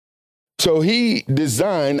So he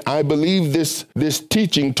designed, I believe, this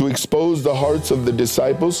teaching to expose the hearts of the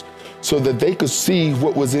disciples so that they could see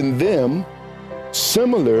what was in them,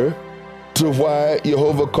 similar to why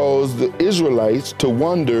Jehovah calls the Israelites to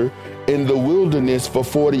wander in the wilderness for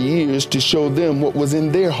 40 years to show them what was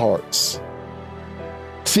in their hearts.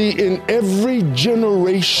 See, in every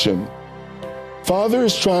generation, Father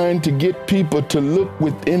is trying to get people to look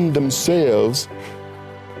within themselves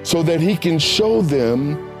so that he can show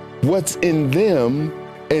them what's in them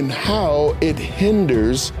and how it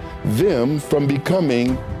hinders them from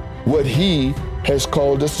becoming what he has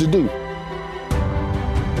called us to do.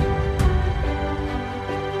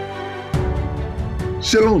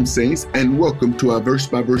 Shalom, saints, and welcome to our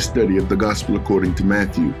verse-by-verse study of the Gospel according to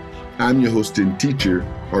Matthew. I'm your host and teacher,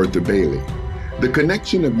 Arthur Bailey. The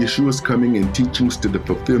connection of Yeshua's coming and teachings to the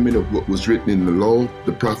fulfillment of what was written in the law,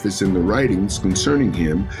 the prophets, and the writings concerning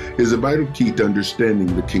him is a vital key to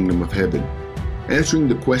understanding the kingdom of heaven. Answering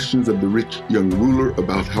the questions of the rich young ruler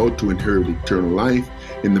about how to inherit eternal life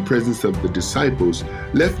in the presence of the disciples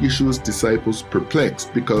left Yeshua's disciples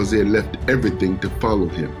perplexed because they had left everything to follow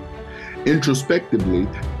him. Introspectively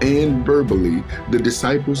and verbally, the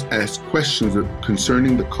disciples asked questions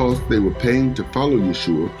concerning the cost they were paying to follow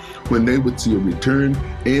Yeshua when they would see a return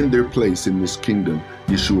and their place in this kingdom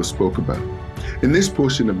Yeshua spoke about. In this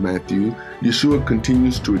portion of Matthew, Yeshua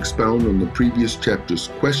continues to expound on the previous chapter's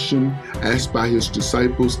question asked by his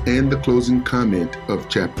disciples and the closing comment of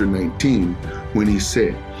chapter 19 when he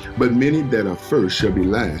said, "But many that are first shall be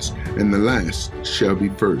last, and the last shall be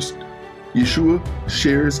first." Yeshua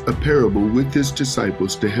shares a parable with his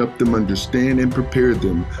disciples to help them understand and prepare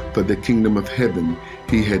them for the kingdom of heaven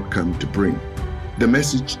he had come to bring. The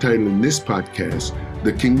message title in this podcast,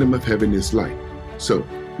 The Kingdom of Heaven is Light. So,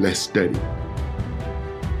 let's study.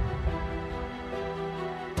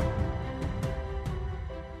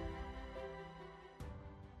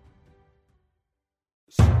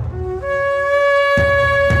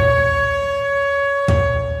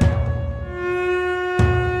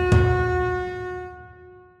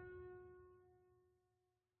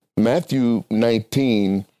 Matthew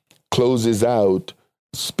 19 closes out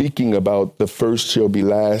speaking about the first shall be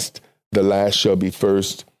last, the last shall be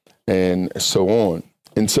first, and so on.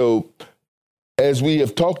 And so, as we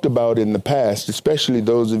have talked about in the past, especially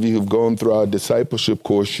those of you who've gone through our discipleship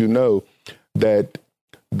course, you know that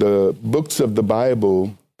the books of the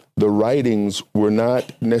Bible, the writings, were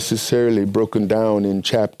not necessarily broken down in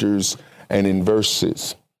chapters and in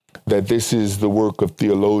verses, that this is the work of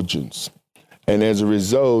theologians. And as a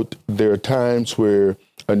result, there are times where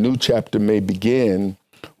a new chapter may begin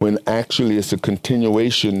when actually it's a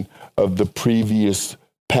continuation of the previous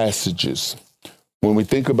passages. When we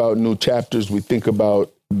think about new chapters, we think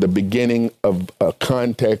about the beginning of a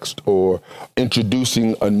context or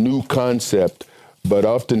introducing a new concept. But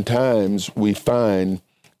oftentimes we find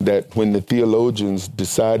that when the theologians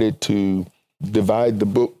decided to divide the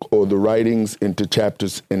book or the writings into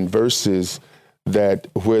chapters and verses, that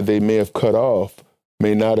where they may have cut off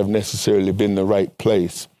may not have necessarily been the right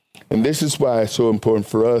place. And this is why it's so important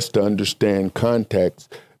for us to understand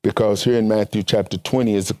context, because here in Matthew chapter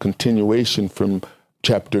 20 is a continuation from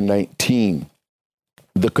chapter 19.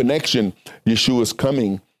 The connection, Yeshua's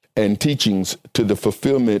coming and teachings to the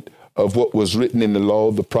fulfillment of what was written in the law,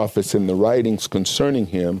 the prophets, and the writings concerning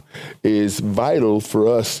him is vital for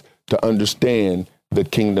us to understand the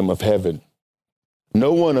kingdom of heaven.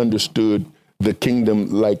 No one understood the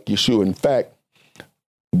kingdom like Yeshua. In fact,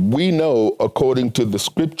 we know, according to the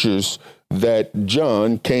scriptures, that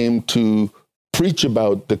John came to preach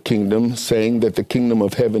about the kingdom, saying that the kingdom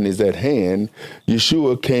of heaven is at hand.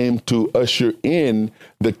 Yeshua came to usher in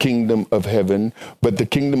the kingdom of heaven, but the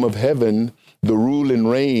kingdom of heaven, the rule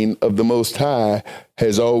and reign of the Most High,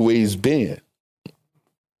 has always been.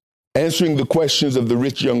 Answering the questions of the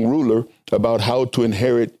rich young ruler about how to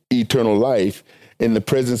inherit eternal life in the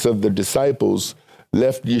presence of the disciples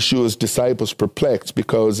left Yeshua's disciples perplexed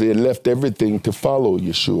because they had left everything to follow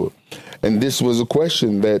Yeshua. And this was a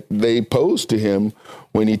question that they posed to him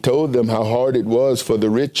when he told them how hard it was for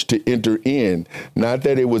the rich to enter in. Not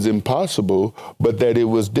that it was impossible, but that it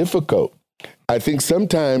was difficult. I think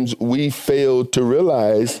sometimes we fail to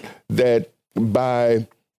realize that by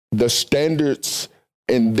the standards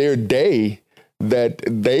in their day, that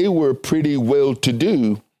they were pretty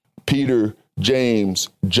well-to-do. Peter, James,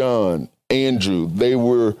 John, Andrew, they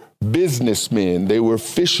were businessmen, they were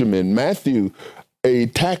fishermen. Matthew, a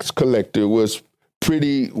tax collector, was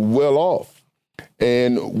pretty well off.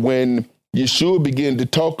 And when Yeshua began to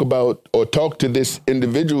talk to this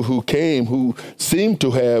individual who came, who seemed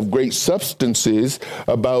to have great substances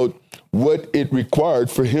about what it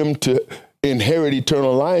required for him to inherit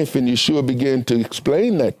eternal life, and Yeshua began to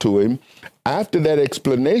explain that to him. After that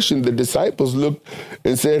explanation, the disciples looked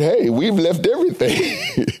and said, hey, we've left everything.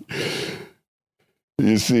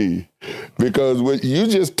 You see, because what you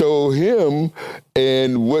just told him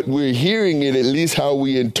and what we're hearing it, at least how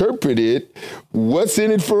we interpret it, what's in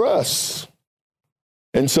it for us?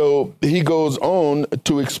 And so he goes on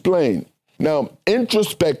to explain. Now,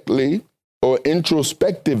 introspectively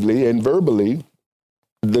and verbally,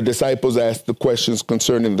 the disciples asked the questions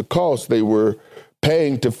concerning the cost they were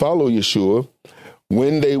paying to follow Yeshua,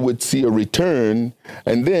 when they would see a return,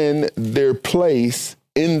 and then their place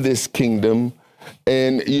in this kingdom.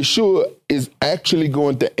 And Yeshua is actually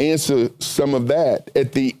going to answer some of that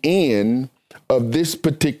at the end of this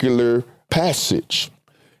particular passage.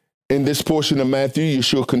 In this portion of Matthew,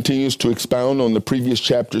 Yeshua continues to expound on the previous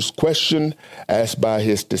chapter's question asked by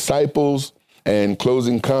his disciples, and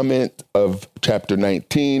closing comment of chapter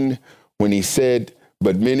 19, when he said,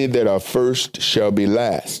 but many that are first shall be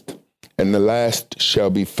last, and the last shall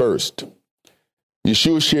be first.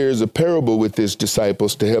 Yeshua shares a parable with his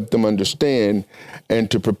disciples to help them understand and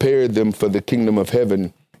to prepare them for the kingdom of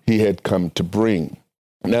heaven he had come to bring.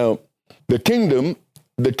 Now, the kingdom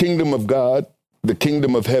of God, the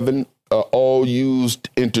kingdom of heaven are all used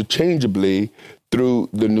interchangeably through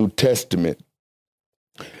the New Testament.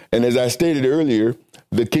 And as I stated earlier,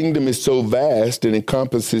 the kingdom is so vast and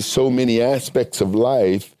encompasses so many aspects of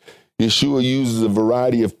life. Yeshua uses a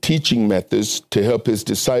variety of teaching methods to help his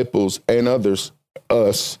disciples and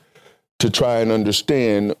us to try and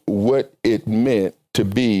understand what it meant to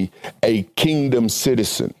be a kingdom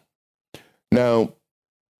citizen. Now,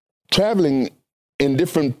 traveling in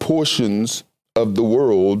different portions of the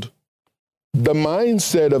world, the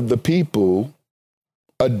mindset of the people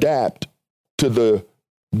adapt to the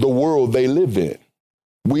world they live in.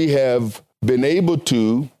 We have been able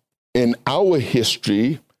to, in our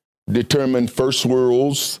history, determine first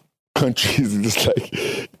worlds, countries. It's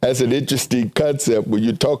like, that's an interesting concept when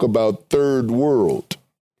you talk about third world.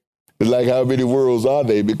 It's like, how many worlds are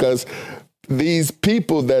they? Because these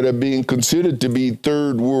people that are being considered to be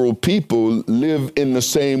third world people live in the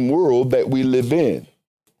same world that we live in.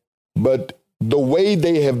 But the way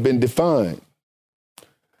they have been defined,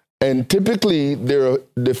 and typically they're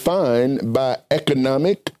defined by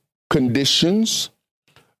economic conditions,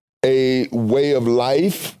 a way of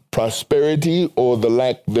life, prosperity or the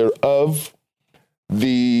lack thereof,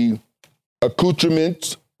 the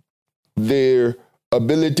accoutrements, their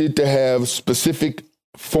ability to have specific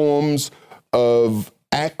forms of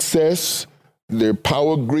access, their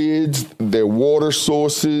power grids, their water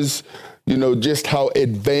sources, just how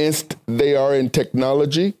advanced they are in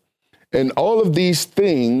technology. And all of these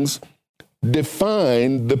things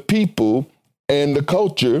define the people and the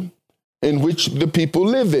culture in which the people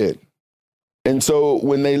live in. And so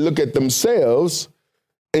when they look at themselves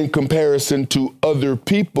in comparison to other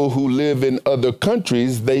people who live in other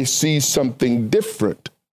countries, they see something different.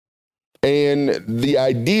 And the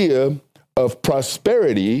idea of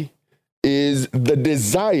prosperity is the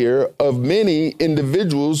desire of many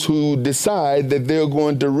individuals who decide that they're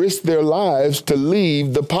going to risk their lives to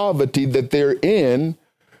leave the poverty that they're in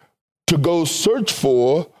to go search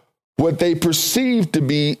for what they perceive to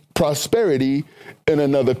be prosperity in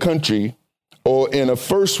another country or in a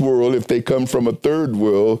first world if they come from a third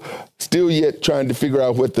world, still yet trying to figure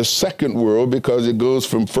out what the second world, because it goes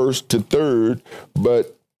from first to third.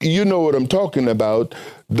 But you know what I'm talking about,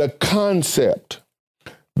 the concept.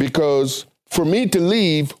 Because for me to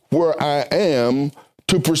leave where I am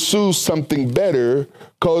to pursue something better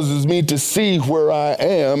causes me to see where I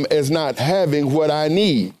am as not having what I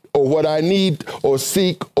need or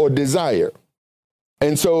seek or desire.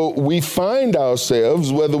 And so we find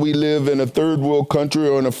ourselves, whether we live in a third world country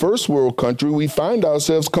or in a first world country, we find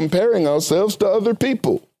ourselves comparing ourselves to other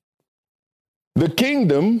people. The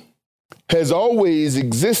kingdom has always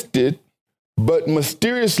existed, but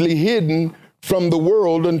mysteriously hidden from the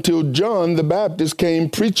world until John the Baptist came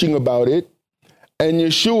preaching about it, and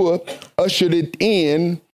Yeshua ushered it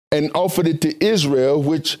in and offered it to Israel,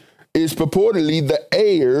 which is purportedly the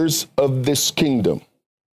heirs of this kingdom.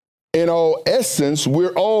 In all essence,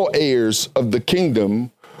 we're all heirs of the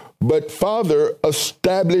kingdom, but Father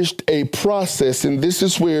established a process, and this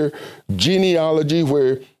is where genealogy,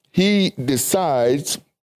 where he decides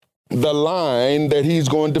the line that he's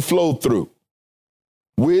going to flow through.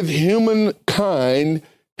 With humankind,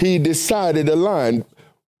 he decided a line.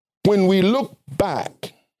 When we look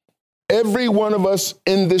back, every one of us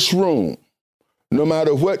in this room, no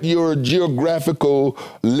matter what your geographical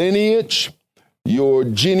lineage, your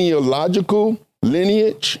genealogical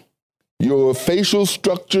lineage, your facial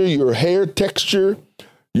structure, your hair texture,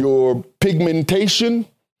 your pigmentation,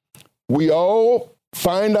 we all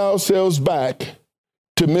find ourselves back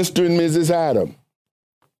to Mr. and Mrs. Adam.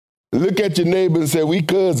 Look at your neighbor and say, we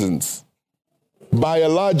cousins.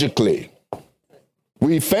 Biologically,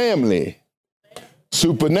 we family.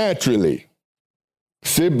 Supernaturally,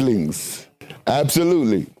 siblings.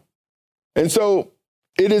 Absolutely. And so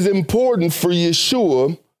it is important for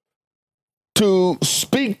Yeshua to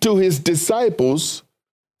speak to his disciples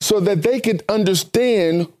so that they could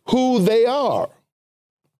understand who they are.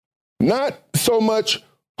 Not so much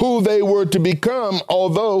who they were to become,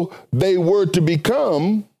 although they were to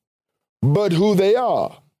become, but who they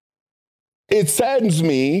are. It saddens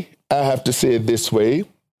me, I have to say it this way,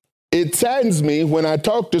 it saddens me when I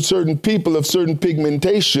talk to certain people of certain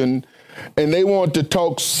pigmentation and they want to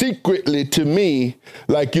talk secretly to me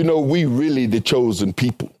like, we really the chosen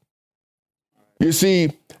people. You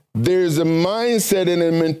see, there's a mindset and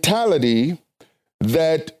a mentality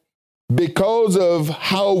that because of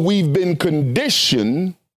how we've been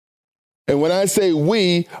conditioned, and when I say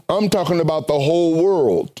we, I'm talking about the whole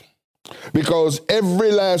world, because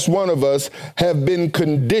every last one of us have been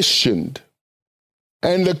conditioned.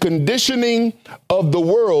 And the conditioning of the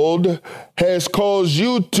world has caused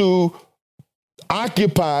you to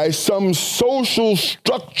occupy some social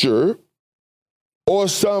structure or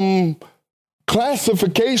some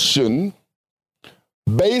classification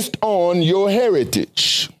based on your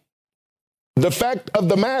heritage. The fact of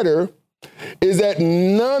the matter is that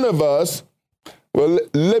none of us, well,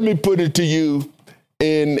 let me put it to you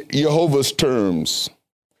in Jehovah's terms.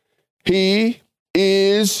 He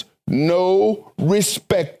is no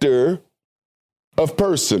respecter of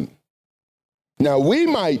person. Now, we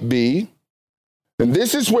might be, and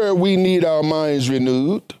this is where we need our minds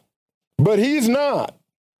renewed, but he's not.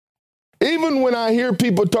 Even when I hear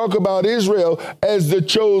people talk about Israel as the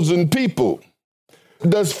chosen people,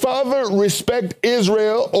 does Father respect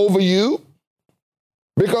Israel over you?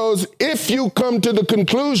 Because if you come to the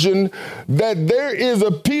conclusion that there is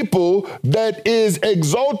a people that is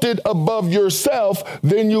exalted above yourself,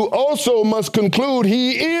 then you also must conclude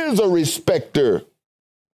he is a respecter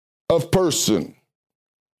of person.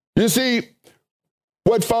 You see,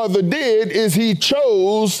 what Father did is he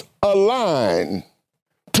chose a line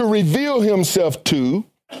to reveal himself to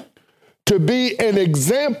be an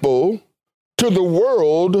example to the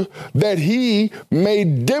world that he may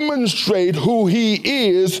demonstrate who he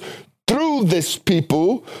is through this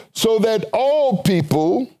people so that all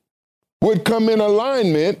people would come in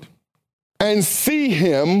alignment and see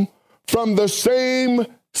him from the same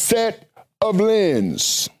set of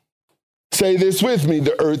lens. Say this with me,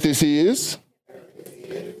 the earth is his,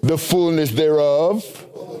 the fullness thereof,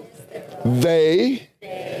 they,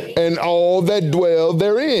 and all that dwell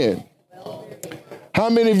therein. How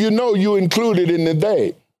many of you know you included in the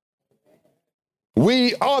they?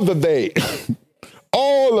 We are the they.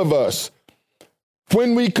 All of us.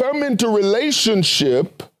 When we come into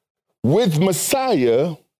relationship with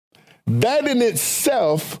Messiah, that in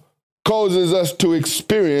itself causes us to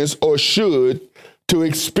experience, or should, to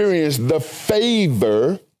experience the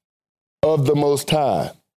favor of the Most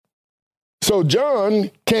High. So John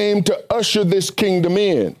came to usher this kingdom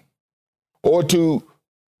in, or to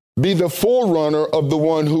be the forerunner of the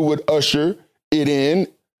one who would usher it in,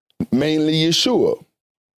 mainly Yeshua.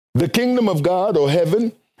 The kingdom of God, or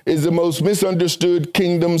heaven, is the most misunderstood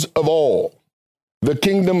kingdoms of all. The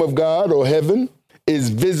kingdom of God, or heaven, is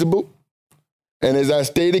visible, and as I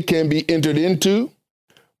stated, can be entered into,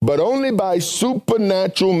 but only by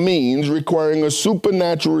supernatural means requiring a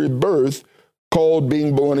supernatural rebirth called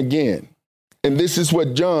being born again. And this is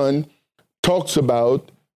what John talks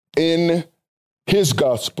about in his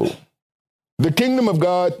gospel. The kingdom of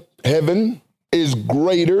God, heaven, is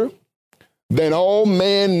greater than all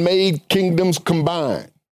man-made kingdoms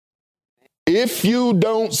combined. If you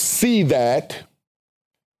don't see that,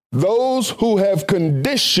 those who have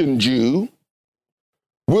conditioned you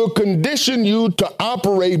will condition you to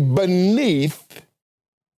operate beneath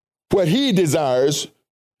what he desires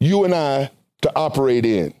you and I to operate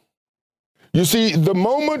in. You see, the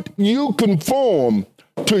moment you conform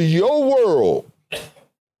to your world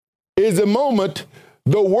is the moment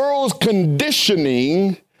the world's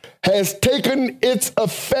conditioning has taken its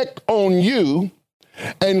effect on you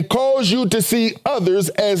and caused you to see others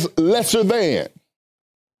as lesser than.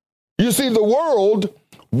 You see, the world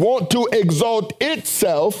wants to exalt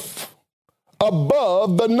itself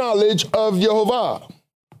above the knowledge of Jehovah.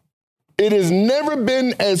 It has never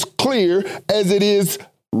been as clear as it is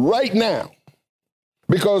right now,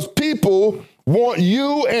 because people want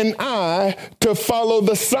you and I to follow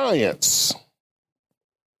the science.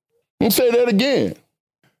 Let me say that again.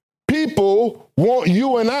 People want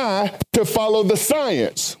you and I to follow the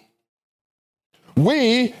science.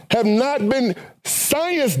 We have not been,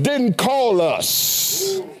 science didn't call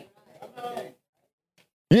us.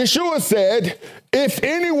 Yeshua said, if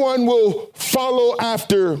anyone will follow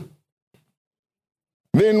after,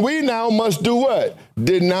 then we now must do what?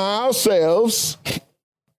 Deny ourselves,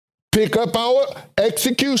 pick up our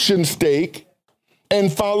execution stake,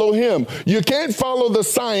 and follow him. You can't follow the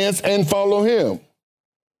science and follow him.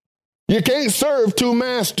 You can't serve two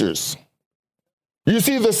masters. You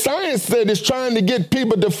see, the science that is trying to get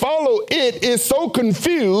people to follow it is so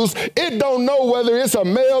confused, it don't know whether it's a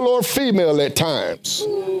male or female at times.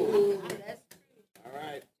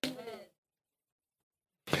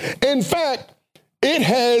 In fact, it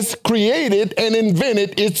has created and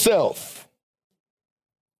invented itself.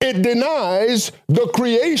 It denies the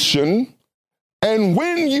creation, and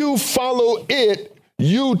when you follow it,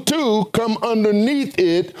 you too come underneath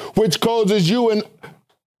it, which causes you and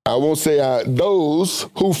I won't say those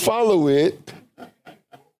who follow it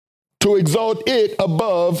to exalt it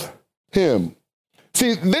above him.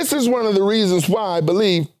 See, this is one of the reasons why I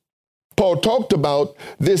believe Paul talked about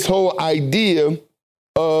this whole idea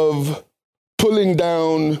of pulling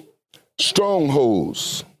down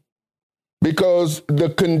strongholds, because the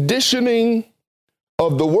conditioning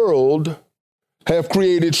of the world have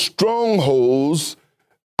created strongholds,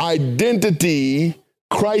 identity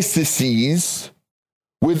crises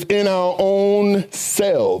within our own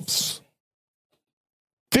selves.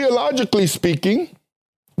 Theologically speaking,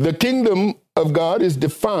 the kingdom of God is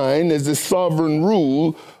defined as the sovereign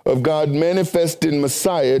rule of God manifest in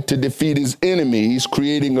Messiah to defeat his enemies,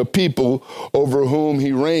 creating a people over whom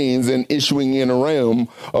he reigns and issuing in a realm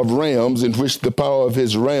of realms in which the power of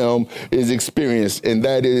his realm is experienced. And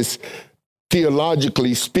that is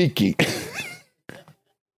theologically speaking.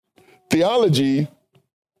 Theology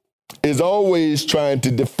is always trying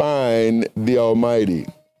to define the Almighty.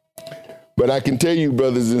 But I can tell you,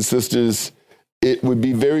 brothers and sisters, it would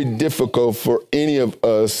be very difficult for any of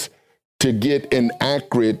us to get an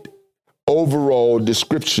accurate overall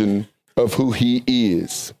description of who he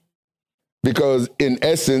is. Because in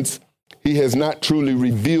essence, he has not truly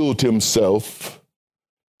revealed himself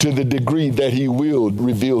to the degree that he will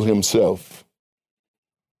reveal himself.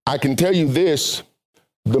 I can tell you this,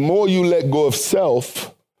 the more you let go of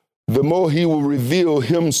self, the more he will reveal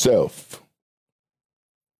himself.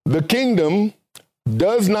 The kingdom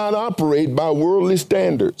does not operate by worldly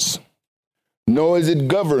standards, nor is it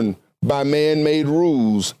governed by man-made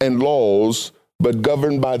rules and laws, but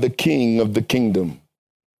governed by the king of the kingdom.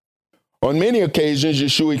 On many occasions,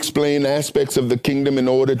 Yeshua explained aspects of the kingdom in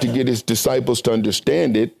order to get his disciples to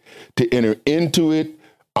understand it, to enter into it,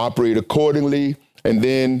 operate accordingly, and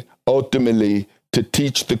then ultimately to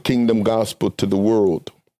teach the kingdom gospel to the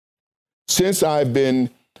world. Since I've been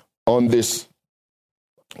on this,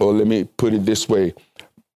 or let me put it this way,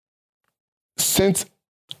 since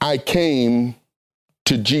I came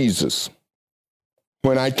to Jesus,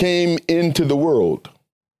 when I came into the world,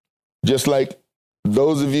 just like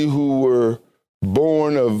those of you who were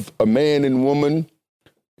born of a man and woman,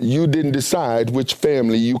 you didn't decide which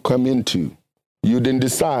family you come into. You didn't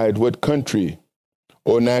decide what country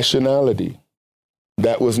or nationality.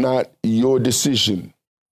 That was not your decision.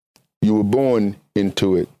 You were born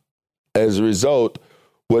into it. As a result,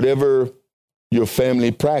 whatever your family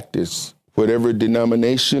practice, whatever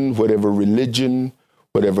denomination, whatever religion,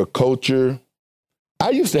 whatever culture, I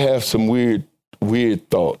used to have some weird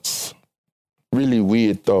thoughts, really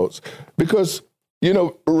weird thoughts. Because, you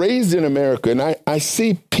know, raised in America, and I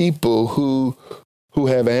see people who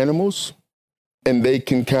have animals, and they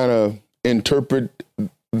can kind of interpret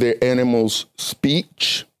their animals'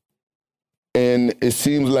 speech. And it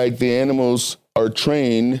seems like the animals are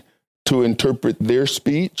trained to interpret their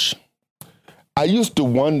speech. I used to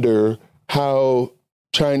wonder how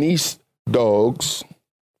Chinese dogs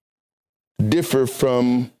differ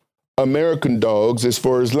from American dogs as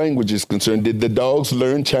far as language is concerned. Did the dogs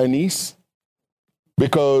learn Chinese?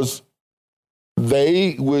 Because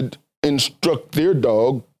they would instruct their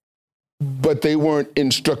dog, but they weren't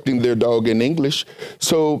instructing their dog in English.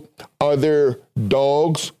 So are there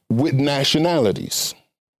dogs with nationalities?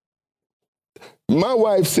 My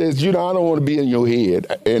wife says, you know, I don't want to be in your head.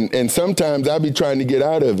 And sometimes I be trying to get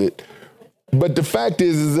out of it. But the fact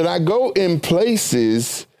is that I go in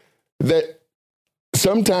places that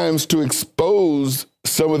sometimes to expose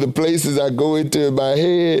some of the places I go into in my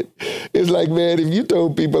head, it's like, man, if you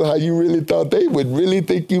told people how you really thought, they would really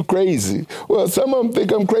think you crazy. Well, some of them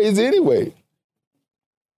think I'm crazy anyway.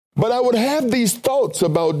 But I would have these thoughts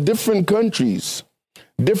about different countries,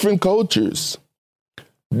 different cultures,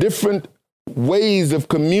 different ways of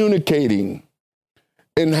communicating,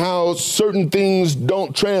 and how certain things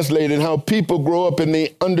don't translate, and how people grow up and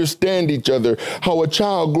they understand each other, how a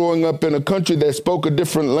child growing up in a country that spoke a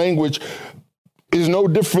different language is no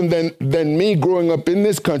different than me growing up in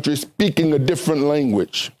this country speaking a different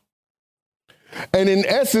language. And in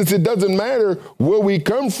essence, it doesn't matter where we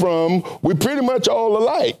come from, we're pretty much all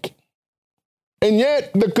alike. And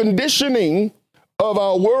yet the conditioning of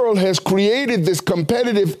our world has created this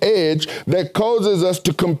competitive edge that causes us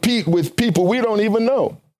to compete with people we don't even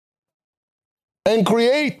know and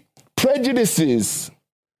create prejudices,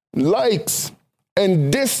 likes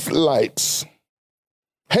and dislikes,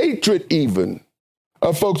 hatred even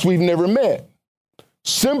of folks we've never met,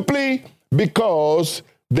 simply because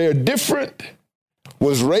they're different,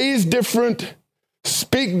 was raised different,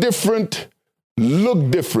 speak different, look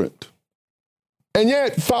different. And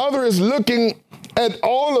yet Father is looking at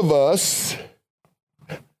all of us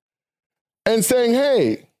and saying,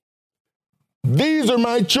 hey, these are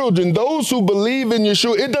my children, those who believe in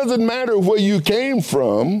Yeshua. It doesn't matter where you came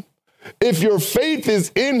from. If your faith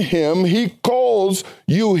is in him, he calls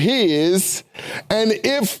you his. And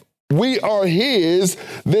if we are his,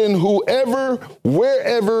 then whoever,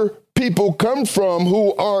 wherever people come from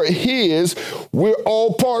who are his, we're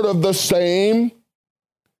all part of the same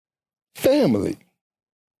family.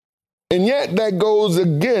 And yet that goes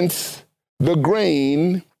against the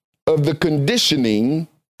grain of the conditioning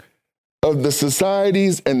of the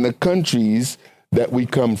societies and the countries that we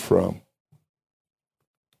come from.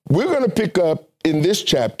 We're going to pick up in this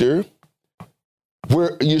chapter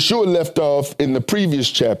where Yeshua left off in the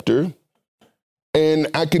previous chapter. And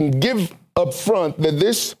I can give up front that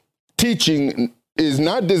this teaching is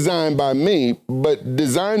not designed by me, but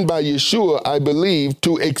designed by Yeshua, I believe,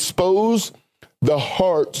 to expose the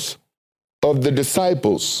hearts of the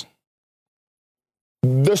disciples.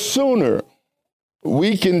 The sooner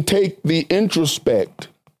we can take the introspect,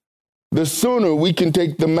 the sooner we can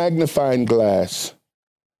take the magnifying glass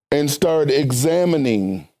and start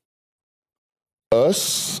examining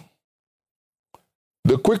us,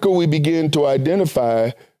 the quicker we begin to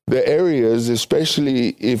identify the areas, especially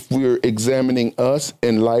if we're examining us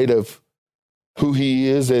in light of who he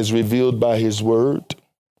is as revealed by his word.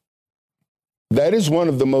 That is one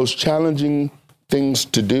of the most challenging things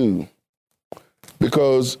to do,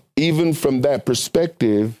 because even from that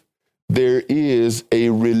perspective, there is a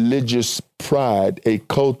religious pride, a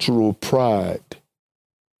cultural pride.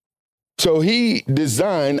 So he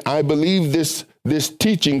designed, I believe, this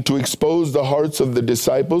teaching to expose the hearts of the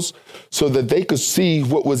disciples so that they could see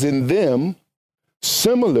what was in them,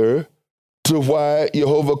 similar to why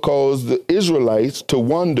Jehovah calls the Israelites to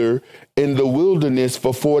wander in the wilderness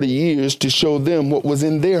for 40 years to show them what was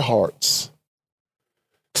in their hearts.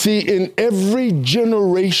 See, in every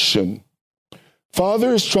generation,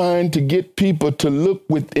 Father is trying to get people to look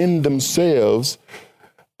within themselves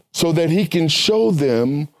so that he can show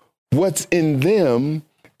them what's in them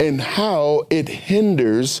and how it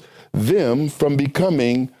hinders them from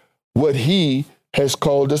becoming what he has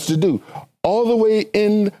called us to do. All the way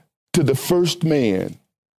in to the first man.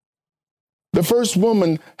 The first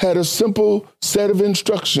woman had a simple set of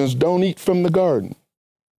instructions: don't eat from the garden.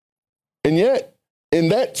 And yet, in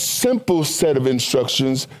that simple set of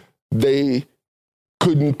instructions, they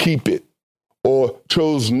couldn't keep it or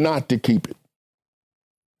chose not to keep it.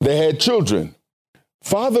 They had children.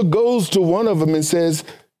 Father goes to one of them and says,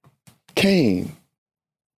 Cain,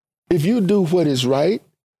 if you do what is right,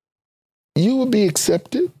 you will be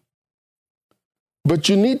accepted. But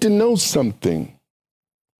you need to know something.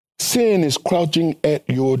 Sin is crouching at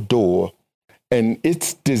your door, and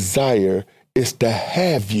its desire is to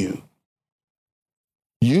have you.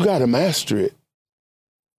 You got to master it.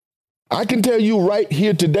 I can tell you right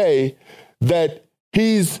here today that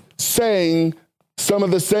he's saying some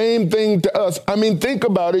of the same thing to us. I mean, think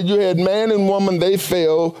about it. You had man and woman, they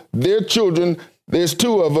fell. Their children, there's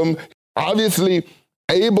two of them. Obviously,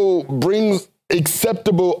 Abel brings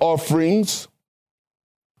acceptable offerings,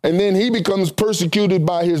 and then he becomes persecuted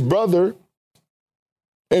by his brother.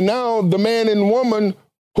 And now the man and woman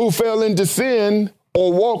who fell into sin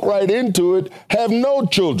or walk right into it have no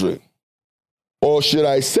children. Or should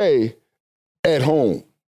I say, at home.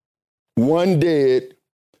 One dead,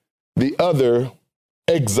 the other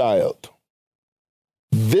exiled.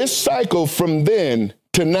 This cycle from then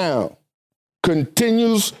to now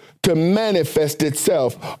continues to manifest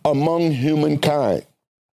itself among humankind.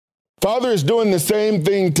 Father is doing the same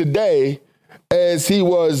thing today as he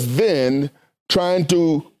was then, trying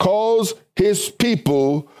to cause his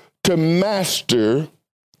people to master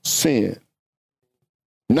sin.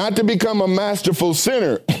 Not to become a masterful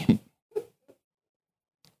sinner,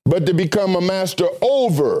 but to become a master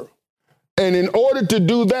over. And in order to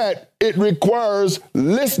do that, it requires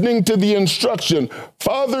listening to the instruction.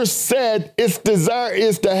 Father said its desire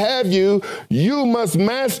is to have you. You must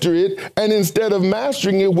master it. And instead of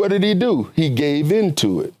mastering it, what did he do? He gave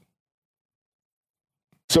into it.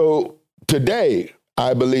 So today,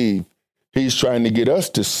 I believe he's trying to get us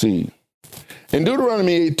to see. In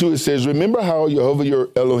Deuteronomy 8:2, it says, remember how Jehovah your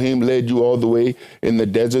Elohim led you all the way in the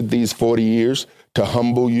desert these 40 years to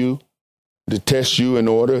humble you, to test you in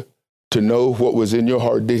order to know what was in your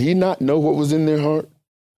heart. Did he not know what was in their heart?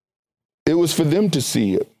 It was for them to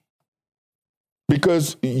see it.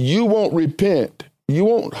 Because you won't repent. You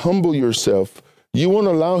won't humble yourself. You won't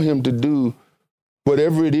allow him to do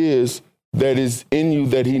whatever it is that is in you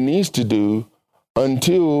that he needs to do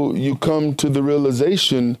until you come to the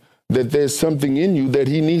realization that there's something in you that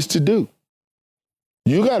he needs to do.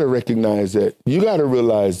 You got to recognize that. You got to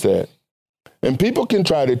realize that. And people can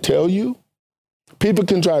try to tell you. People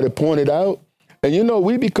can try to point it out. And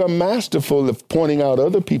we become masterful of pointing out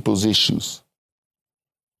other people's issues.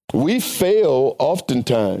 We fail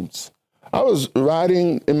oftentimes. I was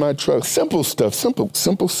riding in my truck, simple stuff,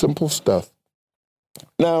 simple stuff.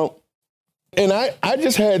 Now, and I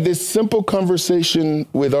just had this simple conversation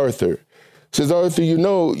with Arthur. Says, Arthur,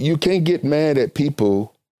 you can't get mad at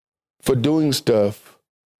people for doing stuff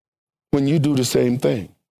when you do the same thing.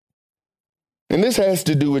 And this has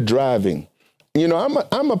to do with driving.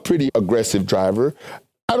 I'm a pretty aggressive driver.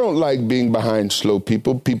 I don't like being behind slow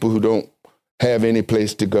people who don't have any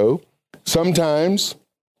place to go. Sometimes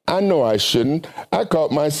I know I shouldn't. I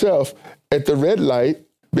caught myself at the red light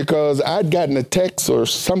because I'd gotten a text or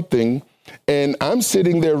something, and I'm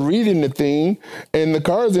sitting there reading the thing, and the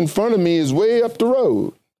cars in front of me is way up the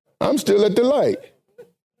road. I'm still at the light.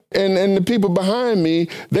 And the people behind me,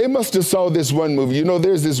 they must have saw this one movie.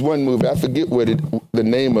 There's this one movie. I forget the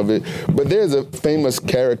name of it, but there's a famous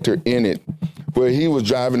character in it where he was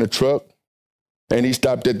driving a truck and he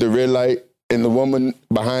stopped at the red light, and the woman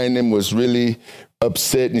behind him was really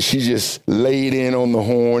upset, and she just laid in on the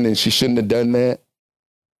horn, and she shouldn't have done that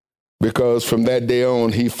because from that day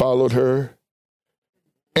on, he followed her.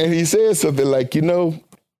 And he said something like,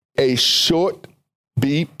 a short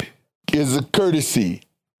beep is a courtesy.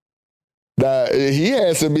 Now, he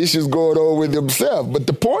had some issues going on with himself, but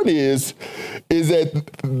the point is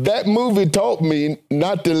that movie taught me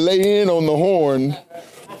not to lay in on the horn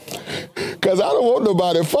because I don't want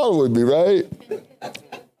nobody following me, right?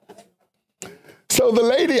 So the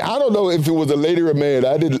lady, I don't know if it was a lady or a man.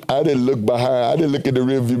 I didn't look behind. I didn't look in the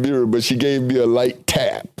rearview mirror, but she gave me a light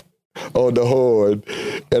tap on the horn,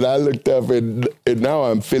 and I looked up, and now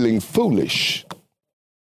I'm feeling foolish.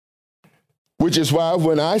 Which is why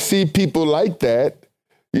when I see people like that,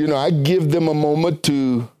 I give them a moment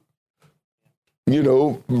to,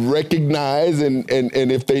 recognize. And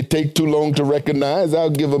if they take too long to recognize,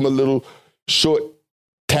 I'll give them a little short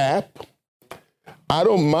tap. I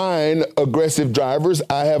don't mind aggressive drivers.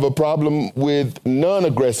 I have a problem with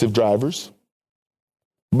non-aggressive drivers.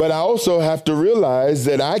 But I also have to realize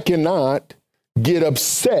that I cannot get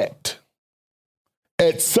upset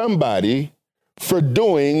at somebody for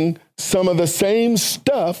doing some of the same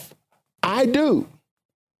stuff I do.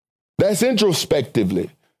 That's introspectively.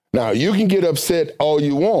 Now, you can get upset all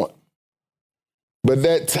you want, but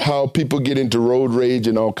that's how people get into road rage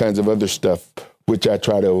and all kinds of other stuff, which I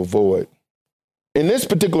try to avoid. In this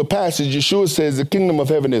particular passage, Yeshua says the kingdom of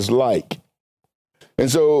heaven is like. And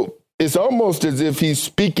so it's almost as if he's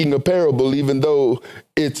speaking a parable, even though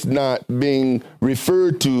it's not being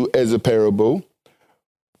referred to as a parable.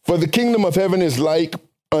 For the kingdom of heaven is like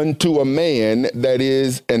unto a man that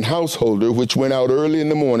is an householder, which went out early in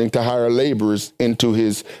the morning to hire laborers into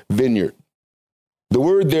his vineyard. The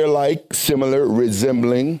word there, like, similar,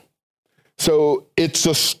 resembling. So it's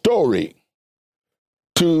a story,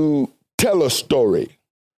 to tell a story,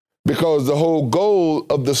 because the whole goal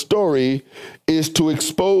of the story is to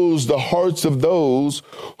expose the hearts of those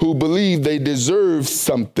who believe they deserve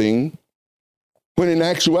something, when in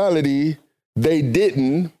actuality, they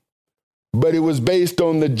didn't. But it was based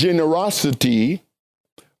on the generosity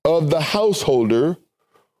of the householder,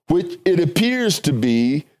 which it appears to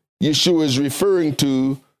be Yeshua is referring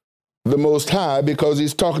to the Most High, because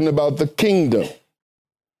he's talking about the kingdom.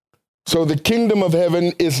 So the kingdom of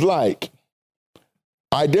heaven is like,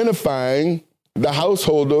 identifying the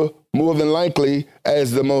householder more than likely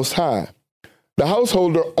as the Most High. The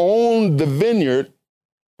householder owned the vineyard,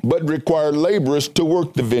 but required laborers to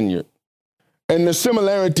work the vineyard. And the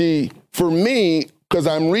similarity for me because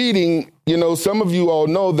I'm reading, some of you all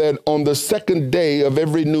know that on the second day of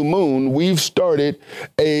every new moon, we've started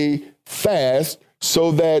a fast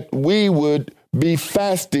so that we would be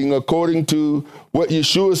fasting according to what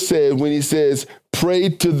Yeshua said when he says, pray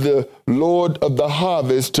to the Lord of the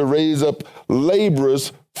harvest to raise up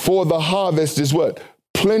laborers, for the harvest is what?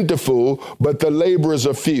 Plentiful, but the laborers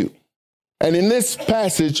are few. And in this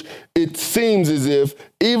passage, it seems as if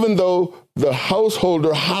even though the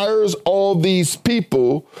householder hires all these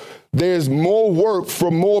people, there's more work for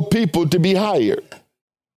more people to be hired.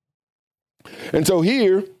 And so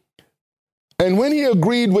here, and when he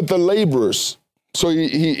agreed with the laborers, so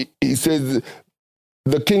he says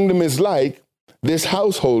the kingdom is like this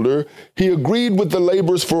householder, he agreed with the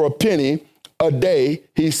laborers for a penny a day.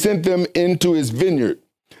 He sent them into his vineyard.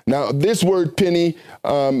 Now, this word penny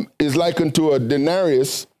is likened to a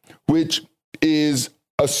denarius, which is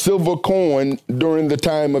a silver coin during the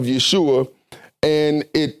time of Yeshua, and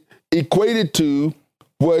it equated to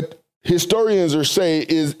what historians are saying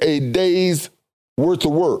is a day's worth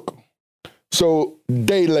of work. So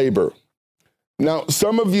day labor. Now,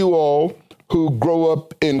 some of you all who grow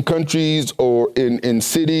up in countries or in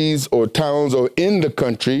cities or towns or in the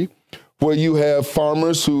country where you have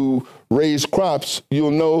farmers who raise crops,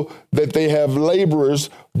 you'll know that they have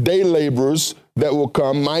laborers, day laborers that will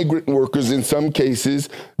come, migrant workers in some cases,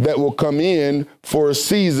 that will come in for a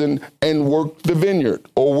season and work the vineyard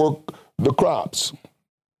or work the crops.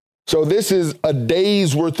 So this is a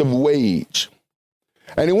day's worth of wage.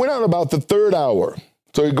 And he went out about the third hour.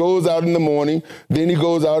 So he goes out in the morning, then he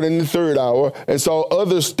goes out in the third hour and saw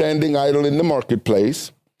others standing idle in the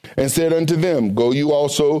marketplace and said unto them, go you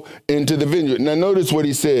also into the vineyard. Now notice what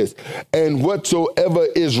he says, and whatsoever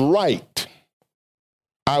is right,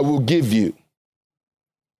 I will give you.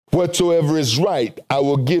 Whatsoever is right, I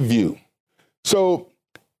will give you. So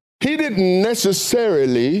he didn't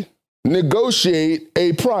necessarily negotiate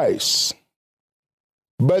a price,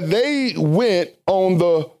 but they went on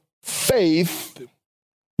the faith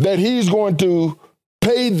that he's going to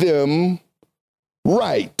pay them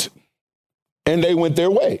right. And they went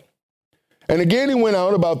their way. And again, he went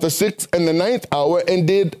out about the 6th and the 9th hour and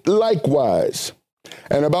did likewise.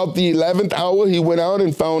 And about the 11th hour, he went out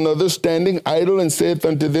and found others standing idle and saith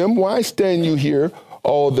unto them, why stand you here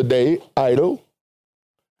all the day idle?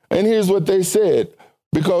 And here's what they said,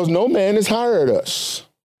 because no man has hired us.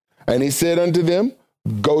 And he said unto them,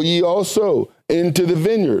 go ye also into the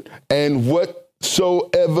vineyard, and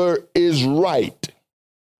whatsoever is right,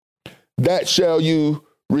 that shall you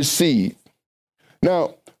receive.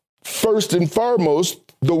 Now, first and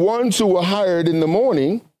foremost, the ones who were hired in the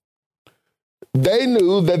morning, they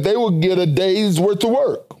knew that they would get a day's worth of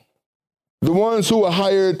work. The ones who were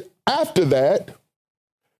hired after that,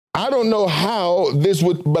 I don't know how this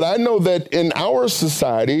would, but I know that in our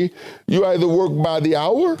society, you either work by the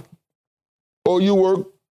hour or you work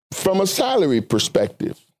from a salary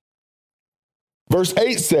perspective. Verse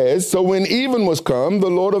 8 says, so when even was come,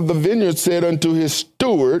 the Lord of the vineyard said unto his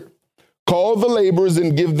steward, call the laborers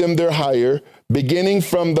and give them their hire, beginning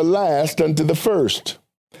from the last unto the first.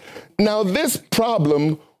 Now, this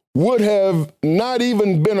problem would have not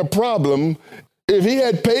even been a problem if he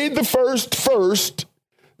had paid the first,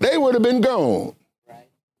 they would have been gone.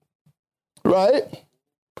 Right?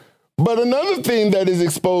 But another thing that is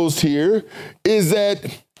exposed here is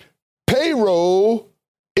that payroll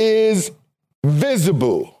is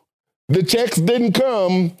visible. The checks didn't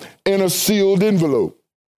come in a sealed envelope.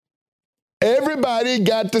 Everybody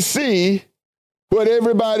got to see what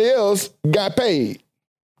everybody else got paid.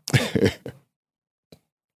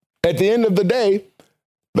 At the end of the day,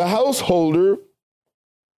 the householder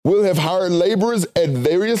will have hired laborers at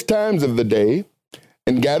various times of the day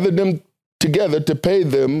and gathered them together to pay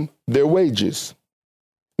them their wages.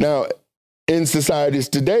 Now, in societies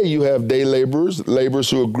today, you have day laborers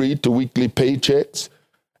who agree to weekly paychecks,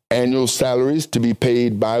 annual salaries to be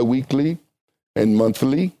paid bi-weekly and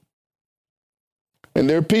monthly. And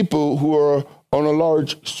there are people who are on a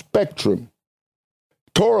large spectrum.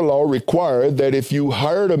 Torah law required that if you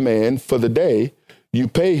hired a man for the day, you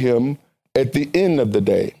pay him at the end of the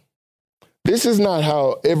day. This is not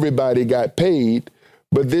how everybody got paid,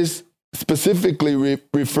 but this specifically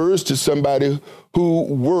refers to somebody who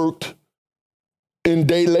worked in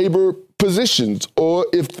day labor positions. Or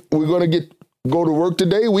if we're going to go to work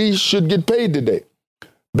today, we should get paid today.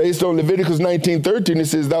 Based on Leviticus 19:13, it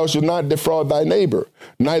says, thou shalt not defraud thy neighbor,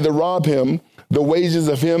 neither rob him. The wages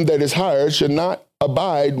of him that is hired should not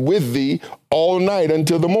abide with thee all night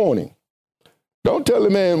until the morning. Don't tell a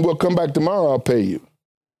man, well, come back tomorrow, I'll pay you.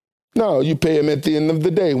 No, you pay him at the end of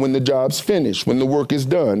the day when the job's finished, when the work is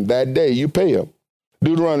done. That day you pay him.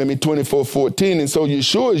 Deuteronomy 24:14. And so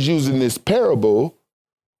Yeshua is using this parable.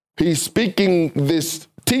 He's speaking this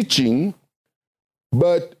teaching,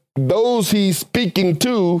 but those he's speaking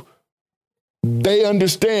to, they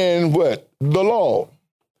understand what? The law.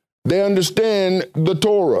 They understand the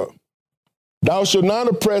Torah. Thou shalt not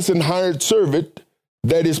oppress an hired servant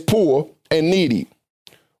that is poor and needy,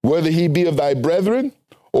 whether he be of thy brethren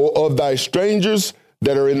or of thy strangers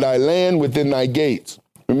that are in thy land within thy gates.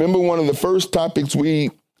 Remember, one of the first topics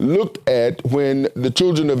we looked at when the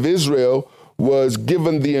children of Israel was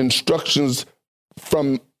given the instructions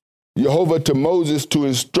from Jehovah to Moses to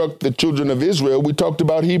instruct the children of Israel, we talked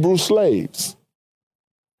about Hebrew slaves,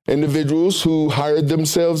 individuals who hired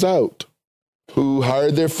themselves out, who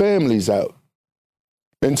hired their families out.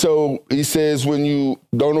 And so he says, when you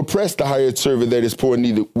don't oppress the hired servant that is poor and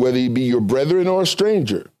needy, whether he be your brethren or a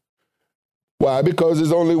stranger. Why? Because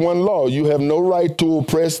there's only one law. You have no right to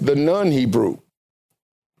oppress the non-Hebrew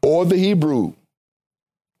or the Hebrew.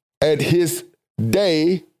 At his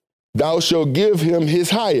day, thou shalt give him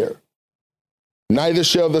his hire. Neither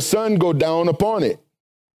shall the sun go down upon it,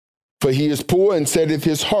 for he is poor and setteth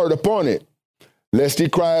his heart upon it, lest he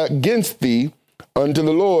cry against thee unto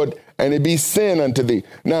the Lord, and it be sin unto thee.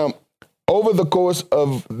 Now, over the course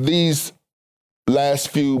of these last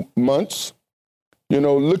few months,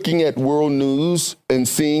 looking at world news and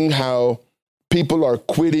seeing how people are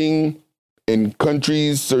quitting in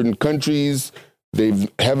certain countries, they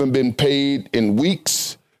haven't been paid in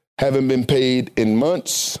weeks, haven't been paid in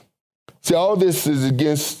months. See, all this is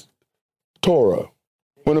against Torah.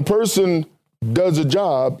 When a person does a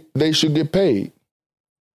job, they should get paid.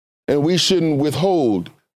 And we shouldn't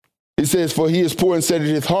withhold. He says, for he is poor and setteth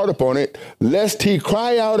his heart upon it, lest he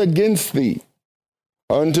cry out against thee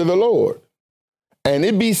unto the Lord, and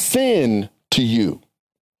it be sin to you.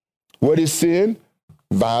 What is sin?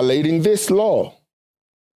 Violating this law.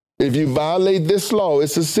 If you violate this law,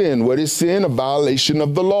 it's a sin. What is sin? A violation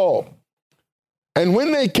of the law. And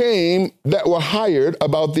when they came that were hired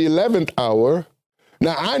about the 11th hour,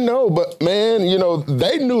 now I know, but man,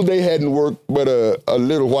 they knew they hadn't worked but a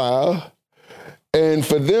little while. And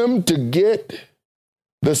for them to get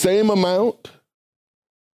the same amount,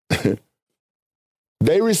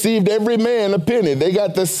 they received every man a penny. They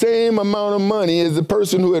got the same amount of money as the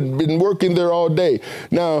person who had been working there all day.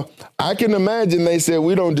 Now, I can imagine they said,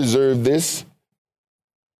 we don't deserve this,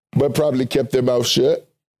 but probably kept their mouth shut.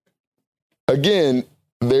 Again,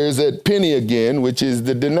 there's that penny again, which is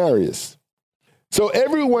the denarius. So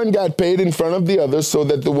everyone got paid in front of the others so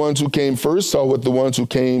that the ones who came first saw what the ones who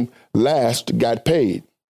came last got paid.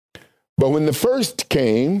 But when the first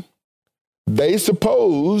came, they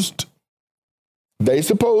supposed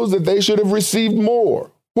that they should have received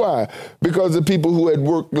more. Why? Because the people who had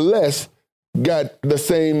worked less got the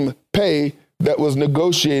same pay that was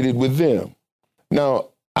negotiated with them. Now,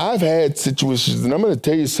 I've had situations, and I'm going to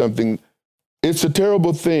tell you something. It's a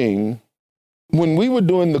terrible thing. When we were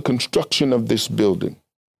doing the construction of this building,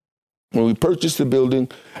 when we purchased the building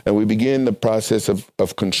and we began the process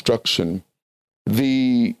of construction,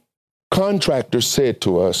 the contractor said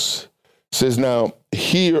to us, now,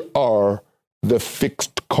 here are the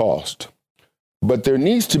fixed cost, but there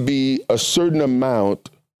needs to be a certain amount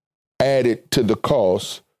added to the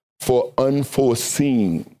cost for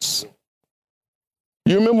unforeseens.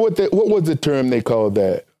 You remember what was the term they called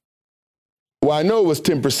that? Well, I know it was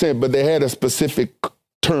 10%, but they had a specific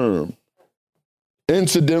term.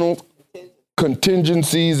 Incidental,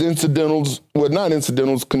 contingencies, incidentals, well, not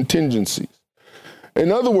incidentals, contingencies.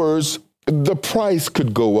 In other words, the price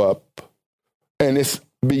could go up, and it's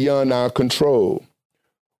beyond our control.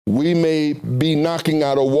 We may be knocking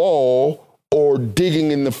out a wall or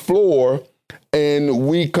digging in the floor, and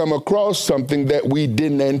we come across something that we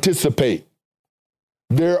didn't anticipate.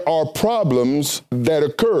 There are problems that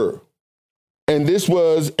occur. And this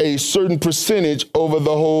was a certain percentage over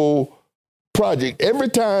the whole project. Every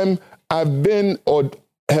time I've been or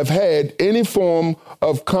have had any form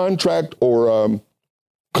of contract or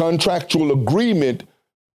contractual agreement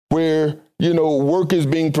where, work is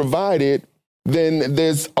being provided, then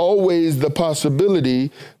there's always the possibility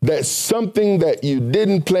that something that you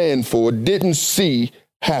didn't plan for, didn't see,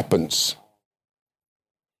 happens.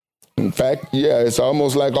 In fact, it's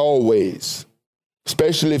almost like always.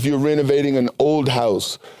 Especially if you're renovating an old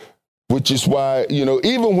house, which is why,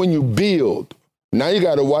 even when you build, now you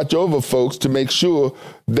got to watch over folks to make sure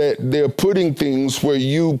that they're putting things where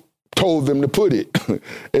you told them to put it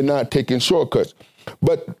and not taking shortcuts.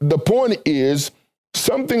 But the point is,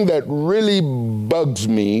 something that really bugs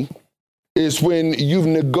me is when you've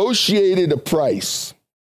negotiated a price,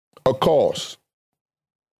 a cost,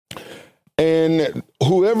 And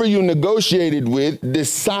whoever you negotiated with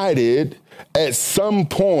decided at some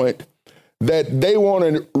point that they want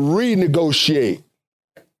to renegotiate.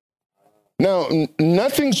 Now,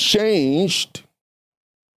 nothing's changed,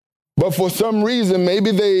 but for some reason, maybe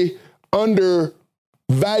they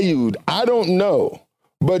undervalued. I don't know.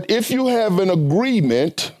 But if you have an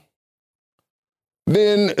agreement,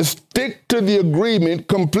 then stick to the agreement,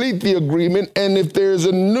 complete the agreement, and if there's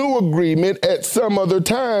a new agreement at some other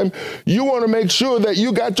time, you want to make sure that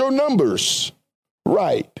you got your numbers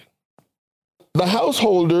right. The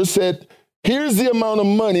householder said, here's the amount of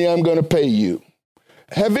money I'm going to pay you.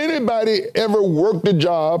 Have anybody ever worked a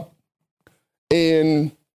job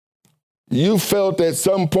and you felt at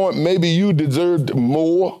some point maybe you deserved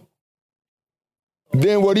more?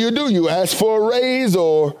 Then what do? You ask for a raise,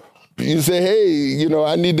 or you say, hey,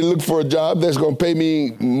 I need to look for a job that's going to pay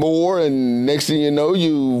me more, and next thing you know,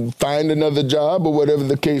 you find another job or whatever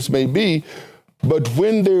the case may be. But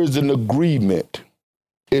when there's an agreement,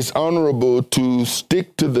 it's honorable to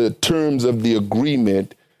stick to the terms of the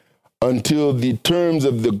agreement until the terms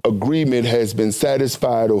of the agreement has been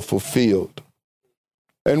satisfied or fulfilled.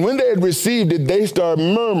 And when they had received it, they started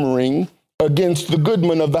murmuring against the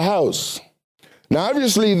goodman of the house. Now,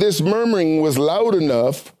 obviously, this murmuring was loud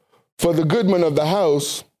enough for the goodman of the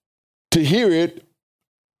house to hear it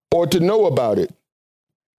or to know about it,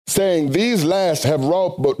 saying, these last have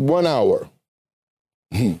wrought but 1 hour,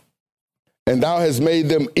 and thou hast made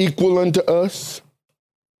them equal unto us,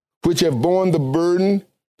 which have borne the burden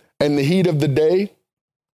and the heat of the day.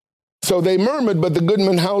 So they murmured, but the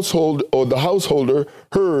goodman the householder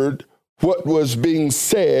heard what was being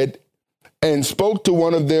said and spoke to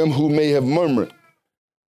one of them who may have murmured.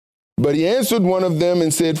 But he answered one of them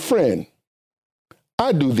and said, friend,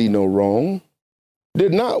 I do thee no wrong.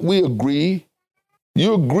 Did not we agree?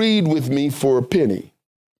 You agreed with me for a penny,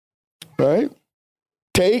 right?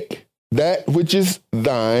 Take that which is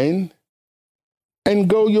thine and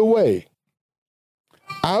go your way.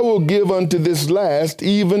 I will give unto this last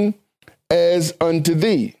even as unto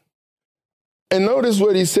thee. And notice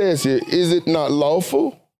what he says here. Is it not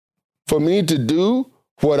lawful for me to do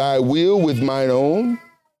what I will with mine own?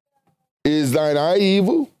 Is thine eye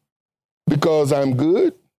evil because I'm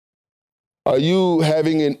good? Are you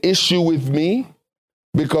having an issue with me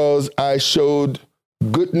because I showed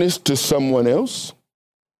goodness to someone else?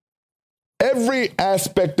 Every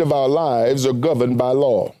aspect of our lives are governed by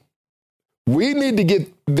law. We need to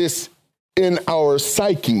get this in our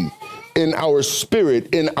psyche, in our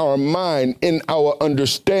spirit, in our mind, in our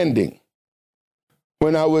understanding.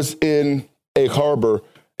 When I was in Egg Harbor,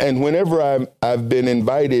 and whenever I've been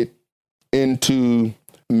invited into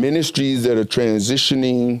ministries that are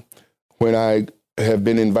transitioning, when I have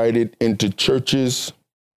been invited into churches,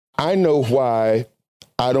 I know why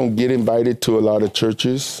I don't get invited to a lot of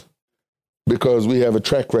churches, because we have a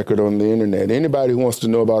track record on the internet. Anybody who wants to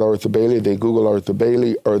know about Arthur Bailey, they Google Arthur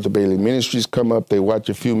Bailey Ministries come up, they watch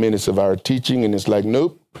a few minutes of our teaching, and it's like,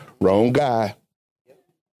 nope, wrong guy.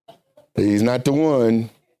 He's not the one.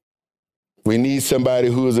 We need somebody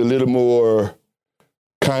who is a little more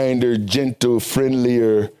kinder, gentle,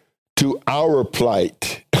 friendlier to our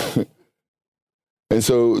plight. And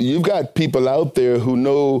so you've got people out there who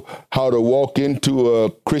know how to walk into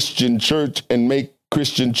a Christian church and make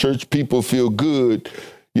Christian church people feel good.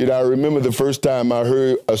 I remember the first time I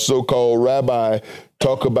heard a so-called rabbi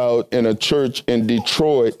talk about in a church in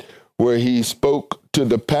Detroit where he spoke to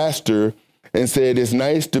the pastor and said, it's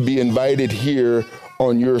nice to be invited here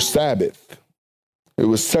on your Sabbath. It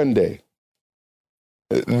was Sunday.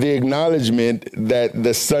 The acknowledgement that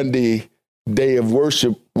the Sunday day of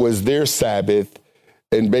worship was their Sabbath,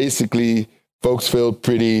 and basically folks felt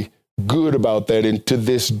pretty good about that. And to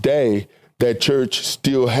this day, that church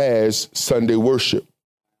still has Sunday worship.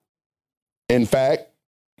 In fact,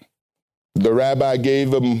 the rabbi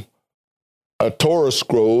gave them a Torah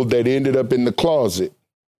scroll that ended up in the closet.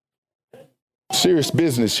 Serious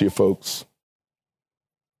business here, folks.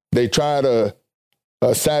 They tried a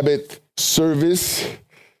Sabbath service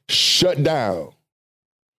shut down.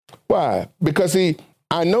 Why? Because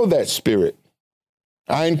I know that spirit.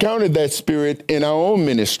 I encountered that spirit in our own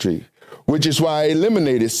ministry, which is why I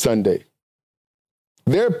eliminated Sunday.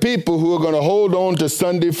 There are people who are going to hold on to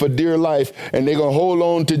Sunday for dear life, and they're going to hold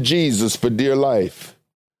on to Jesus for dear life.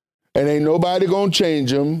 And ain't nobody going to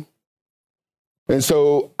change them. And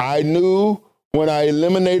so I knew when I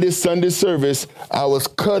eliminated Sunday service, I was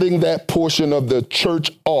cutting that portion of the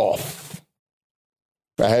church off.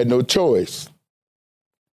 I had no choice.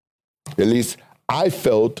 At least I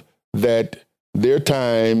felt that their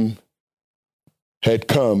time had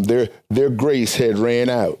come. Their grace had ran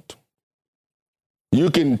out. You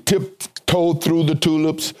can tiptoe through the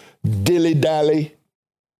tulips, dilly-dally.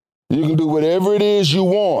 You can do whatever it is you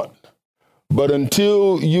want. But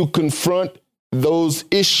until you confront those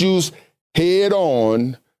issues head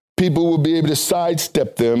on, people will be able to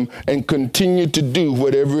sidestep them and continue to do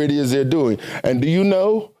whatever it is they're doing. And do you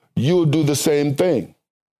know, you'll do the same thing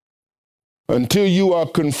until you are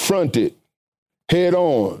confronted head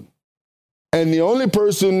on. And the only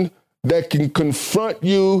person that can confront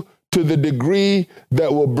you to the degree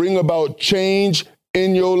that will bring about change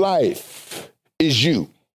in your life is you.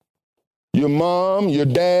 Your mom, your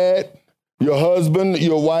dad, your husband,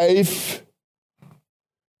 your wife,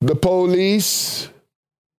 the police,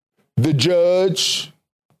 the judge,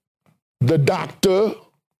 the doctor,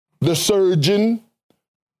 the surgeon,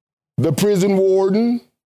 the prison warden.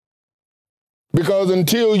 Because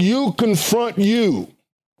until you confront you,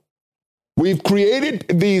 we've created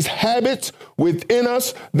these habits within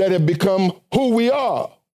us that have become who we are.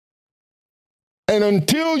 And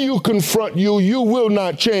until you confront you, you will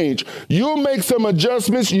not change. You'll make some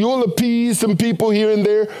adjustments, you'll appease some people here and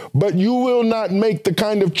there, but you will not make the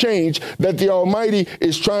kind of change that the Almighty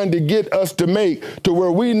is trying to get us to make, to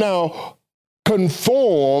where we now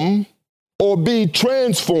conform or be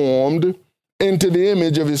transformed into the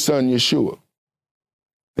image of his son, Yeshua.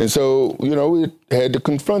 And so, we had to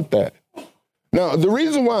confront that. Now, the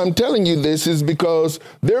reason why I'm telling you this is because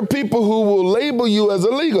there are people who will label you as a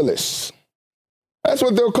legalist. That's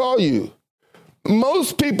what they'll call you.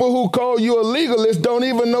 Most people who call you a legalist don't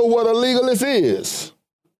even know what a legalist is.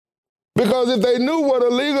 Because if they knew what a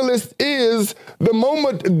legalist is, the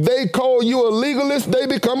moment they call you a legalist, they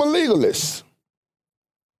become a legalist.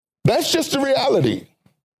 That's just the reality.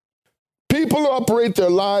 People operate their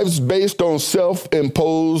lives based on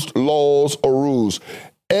self-imposed laws or rules.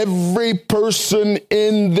 Every person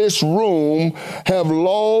in this room have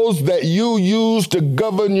laws that you use to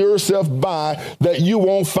govern yourself by that you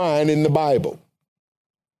won't find in the Bible.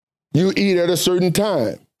 You eat at a certain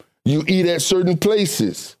time. You eat at certain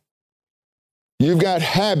places. You've got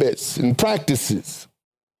habits and practices.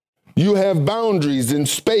 You have boundaries in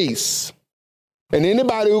space. And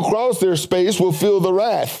anybody who crosses their space will feel the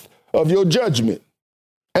wrath of your judgment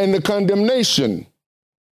and the condemnation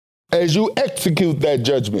as you execute that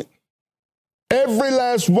judgment. Every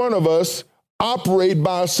last one of us operate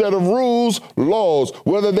by a set of rules, laws,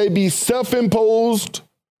 whether they be self-imposed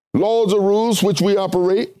laws or rules which we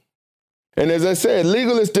operate. And as I said,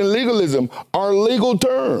 legalist and legalism are legal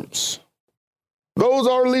terms. Those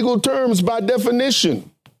are legal terms by definition.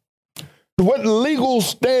 What legal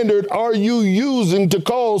standard are you using to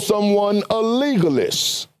call someone a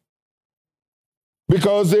legalist?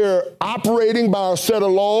 Because they're operating by a set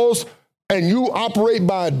of laws and you operate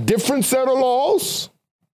by a different set of laws?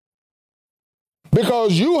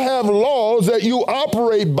 Because you have laws that you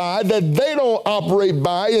operate by that they don't operate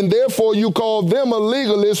by, and therefore you call them a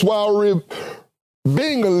legalist while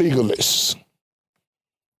being a legalist.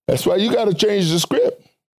 That's why you got to change the script.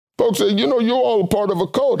 Folks say, you're all a part of a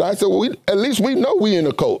cult. I said, well, at least we know we in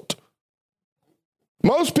a cult.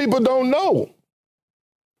 Most people don't know.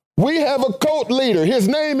 We have a cult leader. His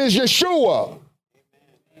name is Yeshua.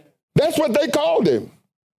 That's what they called him.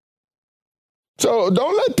 So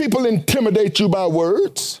don't let people intimidate you by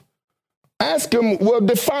words. Ask them, well,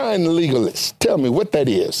 define legalist. Tell me what that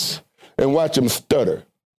is, and watch them stutter.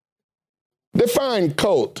 Define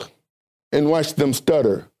cult and watch them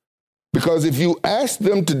stutter. Because if you ask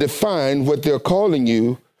them to define what they're calling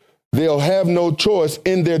you, they'll have no choice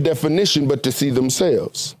in their definition but to see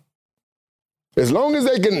themselves. As long as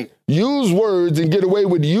they can use words and get away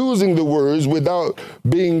with using the words without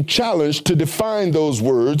being challenged to define those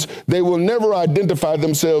words, they will never identify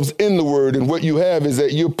themselves in the word. And what you have is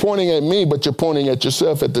that you're pointing at me, but you're pointing at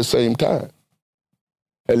yourself at the same time.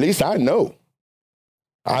 At least I know.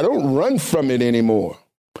 I don't run from it anymore.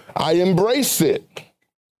 I embrace it.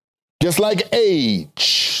 Just like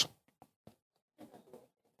age.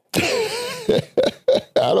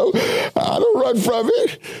 I don't run from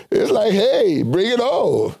it. It's like, hey, bring it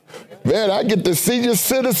on. Man, I get the senior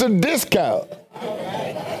citizen discount.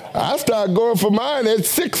 I start going for mine at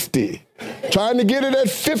 60, trying to get it at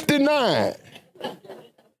 59.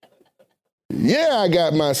 Yeah, I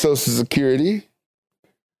got my Social Security.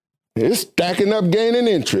 It's stacking up, gaining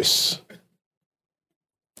interest.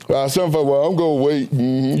 Some folks, well, I'm going to wait.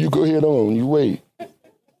 You go ahead on. You wait.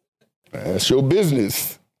 That's your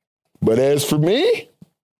business. But as for me,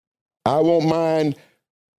 I want mine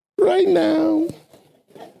right now.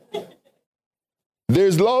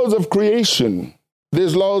 There's laws of creation.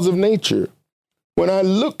 There's laws of nature. When I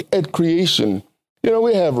look at creation, You know,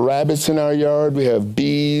 we have rabbits in our yard. We have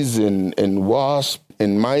bees and wasps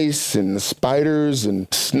and mice and spiders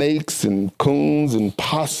and snakes and coons and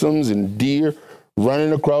possums and deer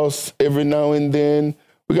running across every now and then.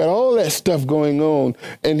 We got all that stuff going on.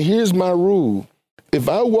 And here's my rule. If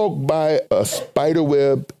I walk by a spider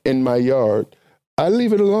web in my yard, I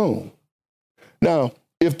leave it alone. Now,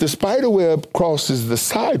 if the spider web crosses the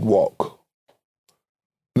sidewalk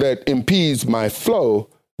that impedes my flow,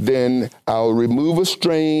 then I'll remove a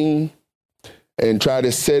string and try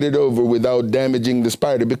to set it over without damaging the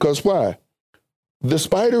spider. Because why? The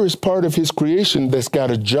spider is part of his creation that's got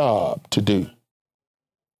a job to do.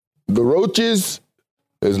 The roaches,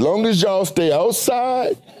 as long as y'all stay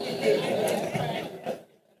outside,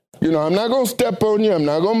 you know, I'm not going to step on you. I'm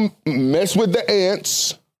not going to mess with the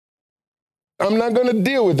ants. I'm not going to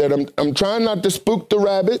deal with that. I'm trying not to spook the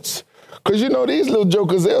rabbits. Because, you know, these little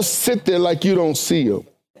jokers, they'll sit there like you don't see them.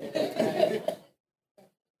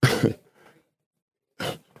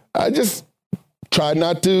 I just try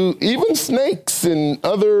not to, even snakes and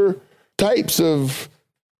other types of,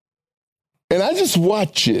 and I just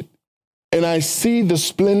watch it. And I see the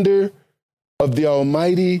splendor of the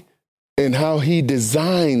Almighty and how he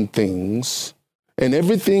designed things, and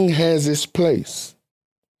everything has its place.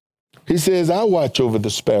 He says, I watch over the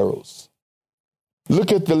sparrows.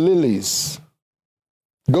 Look at the lilies.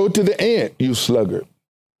 Go to the ant, you sluggard.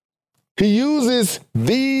 He uses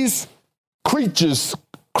these creatures,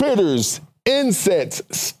 critters, insects,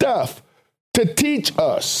 stuff to teach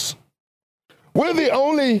us. We're the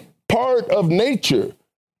only part of nature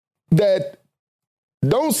that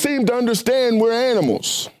don't seem to understand we're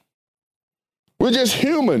animals. We're just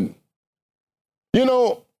human. You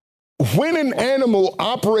know, when an animal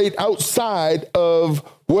operates outside of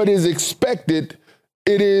what is expected,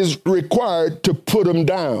 it is required to put them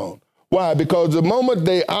down. Why? Because the moment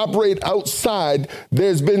they operate outside,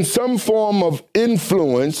 there's been some form of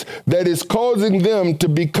influence that is causing them to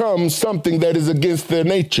become something that is against their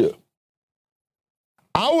nature.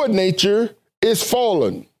 Our nature is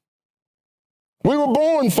fallen. We were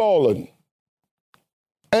born fallen.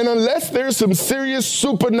 And unless there's some serious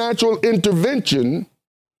supernatural intervention,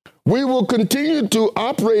 we will continue to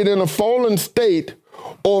operate in a fallen state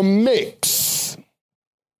or mix.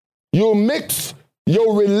 You'll mix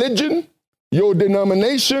your religion, your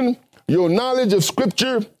denomination, your knowledge of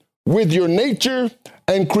Scripture with your nature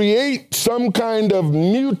and create some kind of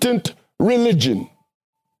mutant religion.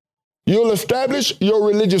 You'll establish your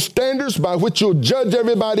religious standards by which you'll judge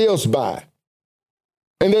everybody else by.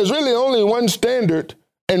 And there's really only one standard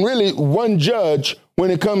and really one judge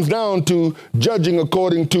when it comes down to judging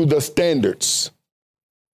according to the standards.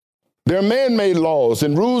 There are man-made laws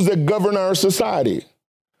and rules that govern our society.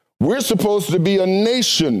 We're supposed to be a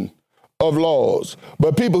nation of laws,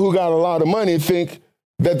 but people who got a lot of money think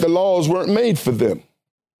that the laws weren't made for them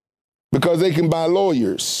because they can buy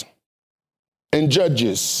lawyers and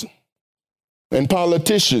judges and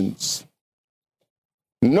politicians.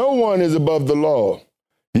 No one is above the law.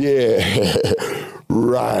 Yeah,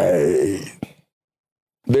 right.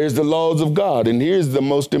 There's the laws of God, and here's the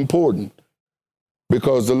most important,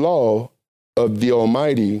 because the law of the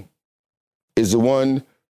Almighty is the one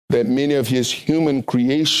that many of his human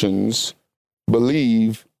creations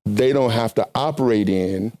believe they don't have to operate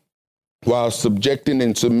in while subjecting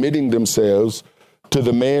and submitting themselves to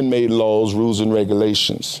the man-made laws, rules, and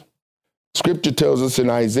regulations. Scripture tells us in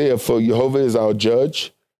Isaiah, for Jehovah is our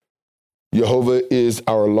judge, Jehovah is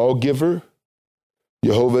our lawgiver,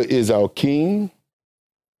 Jehovah is our king.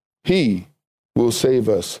 He will save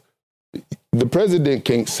us. The president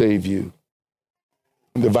can't save you.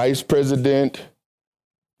 The vice president,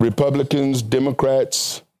 Republicans,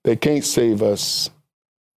 Democrats, they can't save us.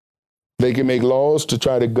 They can make laws to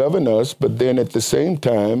try to govern us, but then at the same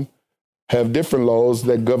time have different laws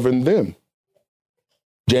that govern them.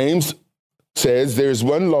 James says, there's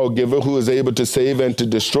one lawgiver who is able to save and to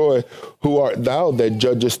destroy. Who art thou that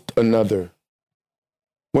judgest another?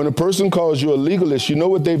 When a person calls you a legalist, you know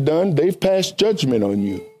what they've done? They've passed judgment on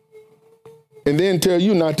you and then tell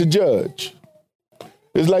you not to judge.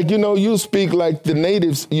 It's like, you know, you speak like the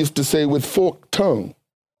natives used to say, with forked tongue.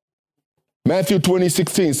 Matthew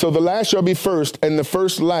 20:16. So the last shall be first, and the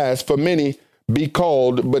first last, for many be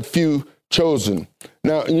called, but few chosen.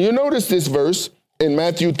 Now, you notice this verse in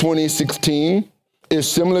Matthew 20:16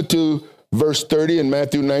 is similar to verse 30 in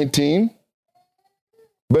Matthew 19.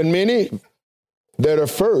 But many that are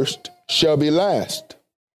first shall be last,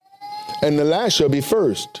 and the last shall be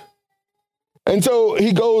first. And so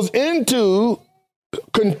he goes into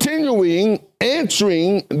continuing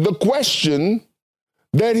answering the question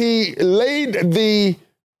that he laid the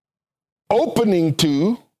opening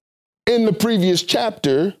to in the previous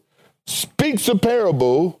chapter speaks a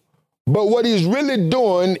parable, but what he's really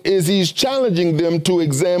doing is he's challenging them to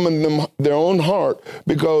examine their own heart,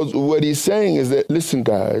 because what he's saying is that, listen,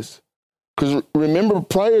 guys, because remember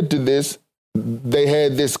prior to this, they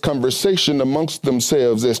had this conversation amongst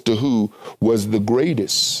themselves as to who was the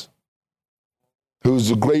greatest, who's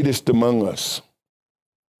the greatest among us.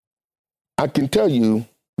 I can tell you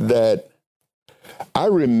that I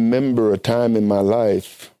remember a time in my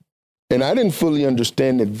life, and I didn't fully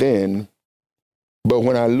understand it then, but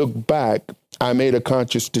when I look back, I made a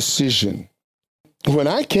conscious decision. When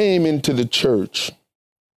I came into the church,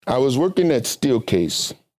 I was working at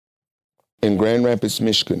Steelcase in Grand Rapids,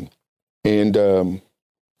 Michigan. And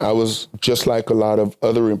I was just like a lot of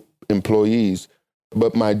other employees.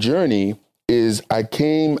 But my journey is I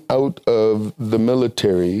came out of the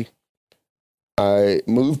military. I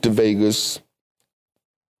moved to Vegas.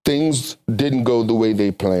 Things didn't go the way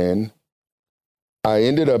they planned. I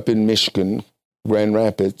ended up in Michigan, Grand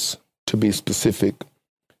Rapids, to be specific.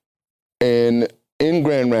 And in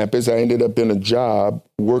Grand Rapids, I ended up in a job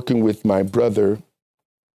working with my brother.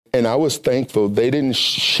 And I was thankful. They didn't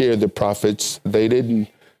share the profits. They didn't,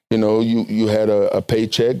 you had a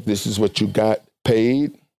paycheck. This is what you got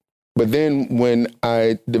paid. But then when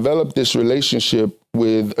I developed this relationship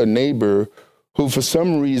with a neighbor who for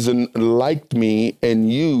some reason liked me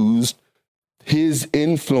and used his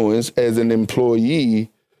influence as an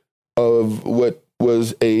employee of what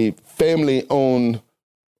was a family-owned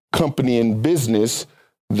company and business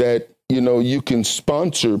that, you can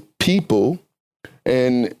sponsor people.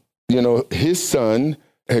 And his son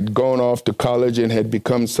had gone off to college and had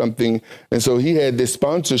become something. And so he had this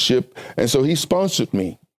sponsorship. And so he sponsored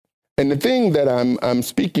me. And the thing that I'm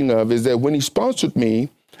speaking of is that when he sponsored me,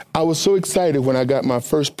 I was so excited when I got my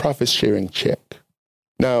first profit sharing check.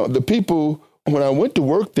 Now, the people, when I went to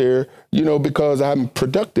work there, because I'm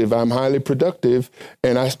productive, I'm highly productive,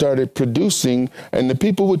 and I started producing, and the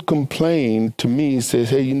people would complain to me, says,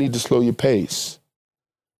 hey, you need to slow your pace.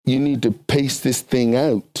 You need to pace this thing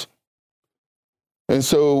out. And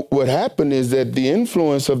so what happened is that the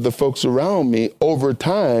influence of the folks around me over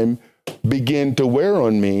time began to wear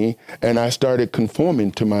on me, and I started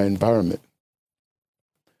conforming to my environment.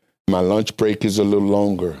 My lunch break is a little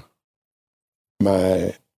longer.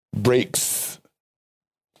 My breaks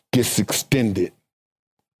gets extended.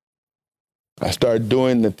 I started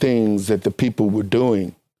doing the things that the people were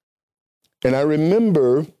doing. And I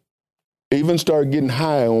remember even started getting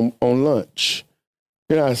high on lunch.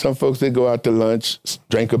 Some folks, they go out to lunch,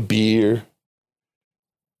 drink a beer,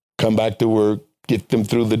 come back to work, get them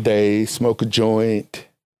through the day, smoke a joint.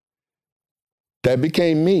 That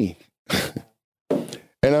became me.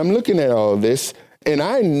 And I'm looking at all this, and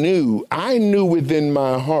I knew within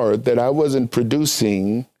my heart that I wasn't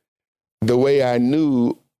producing the way I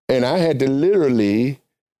knew, and I had to literally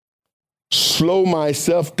slow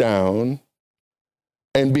myself down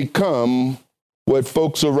and become what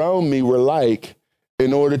folks around me were like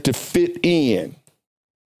in order to fit in.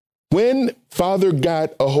 When Father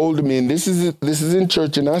got a hold of me, and this is in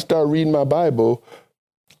church, and I started reading my Bible,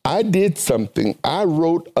 I did something. I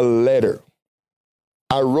wrote a letter.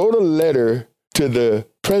 I wrote a letter to the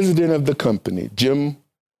president of the company, Jim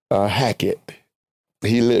Hackett.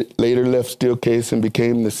 He later left Steelcase and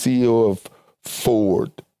became the CEO of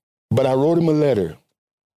Ford. But I wrote him a letter.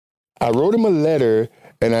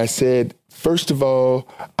 And I said, first of all,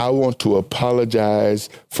 I want to apologize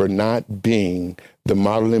for not being the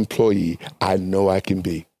model employee I know I can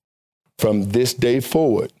be. From this day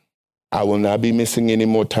forward, I will not be missing any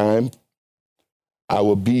more time. I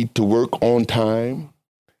will be to work on time.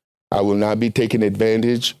 I will not be taking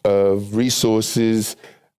advantage of resources,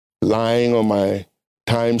 lying on my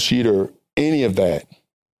timesheet or any of that.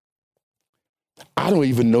 I don't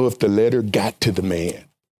even know if the letter got to the man.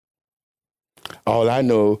 All I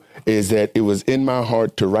know is that it was in my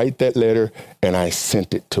heart to write that letter, and I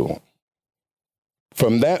sent it to him.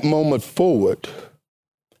 From that moment forward,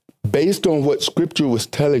 based on what Scripture was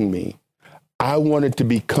telling me, I wanted to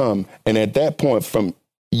become, and at that point, from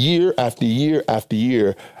year after year after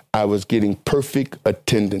year, I was getting perfect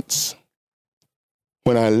attendance.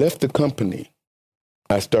 When I left the company,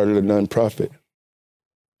 I started a nonprofit.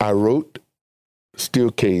 I wrote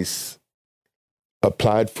Steelcase,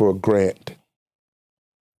 applied for a grant.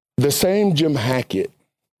 The same Jim Hackett,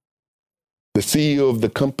 the CEO of the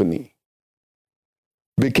company,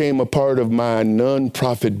 became a part of my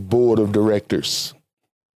nonprofit board of directors.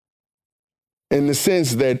 In the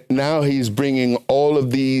sense that now he's bringing all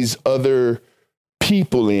of these other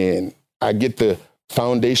people in. I get the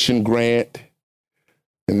foundation grant,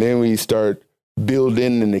 And then we start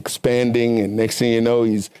building and expanding. And next thing you know,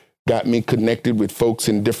 he's got me connected with folks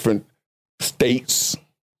in different states.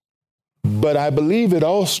 But I believe it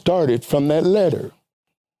all started from that letter.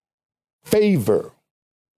 Favor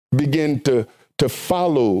began to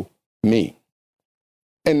follow me.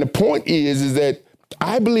 And the point is that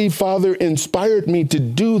I believe Father inspired me to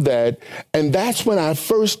do that. And that's when I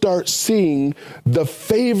first start seeing the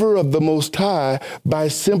favor of the Most High by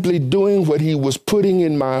simply doing what he was putting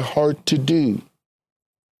in my heart to do.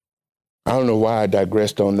 I don't know why I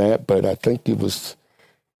digressed on that, but I think it was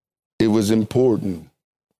important.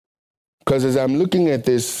 Because as I'm looking at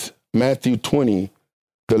this, Matthew 20,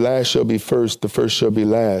 the last shall be first, the first shall be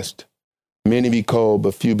last. Many be called,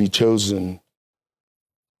 but few be chosen.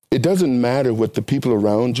 It doesn't matter what the people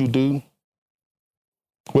around you do.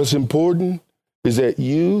 What's important is that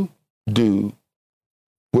you do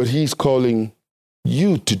what he's calling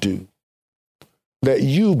you to do, that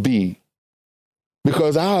you be.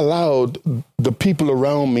 Because I allowed the people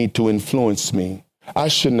around me to influence me. I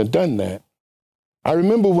shouldn't have done that. I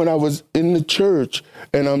remember when I was in the church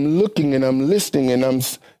and I'm looking and I'm listening and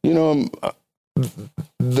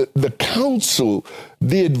the counsel,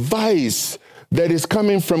 the advice that is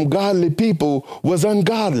coming from godly people was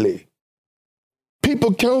ungodly.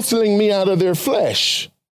 People counseling me out of their flesh,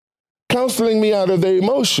 counseling me out of their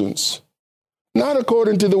emotions, not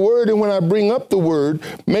according to the word. And when I bring up the word,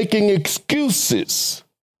 making excuses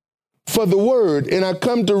for the word. And I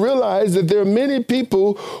come to realize that there are many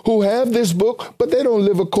people who have this book, but they don't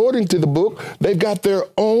live according to the book. They've got their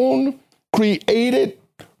own created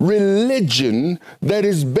religion that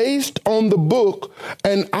is based on the book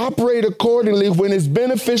and operate accordingly when it's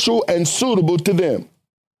beneficial and suitable to them.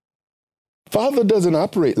 Father doesn't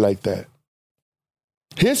operate like that.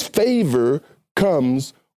 His favor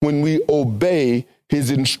comes when we obey his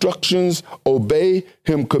instructions, obey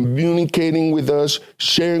him communicating with us,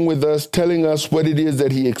 sharing with us, telling us what it is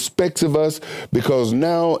that he expects of us. Because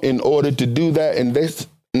now, in order to do that, and this,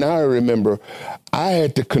 now I remember, I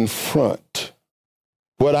had to confront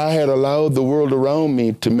what I had allowed the world around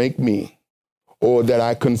me to make me, or that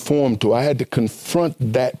I conformed to. I had to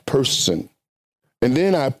confront that person. And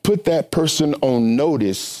then I put that person on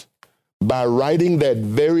notice by writing that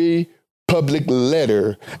very public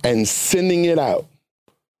letter and sending it out.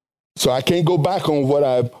 So I can't go back on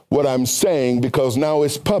what I'm saying because now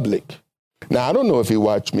it's public. Now, I don't know if he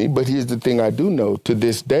watched me, but here's the thing I do know. To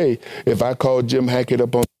this day, if I call Jim Hackett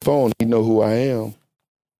up on the phone, he know who I am.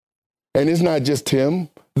 And it's not just him.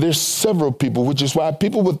 There's several people, which is why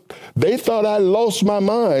they thought I lost my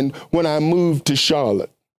mind when I moved to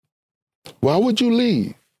Charlotte. Why would you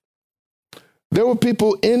leave? There were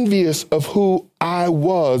people envious of who I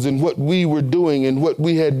was and what we were doing and what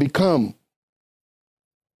we had become.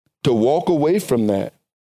 To walk away from that.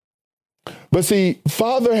 But see,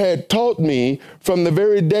 Father had taught me from the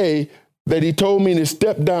very day that he told me to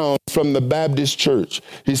step down from the Baptist church.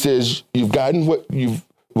 He says, you've gotten what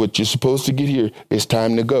you're supposed to get here. It's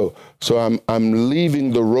time to go. So I'm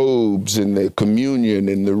leaving the robes and the communion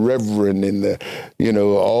and the reverend and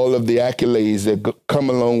all of the accolades that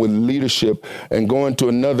come along with leadership and going to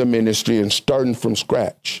another ministry and starting from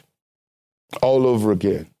scratch all over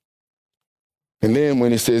again. And then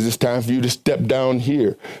when he says it's time for you to step down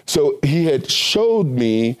here. So he had showed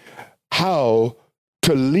me how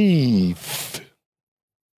to leave.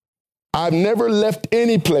 I've never left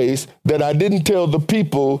any place that I didn't tell the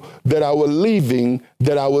people that I was leaving.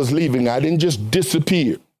 I didn't just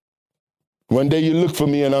disappear. One day you look for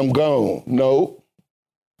me and I'm gone. No,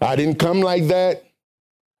 I didn't come like that.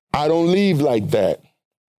 I don't leave like that.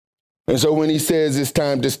 And so when he says it's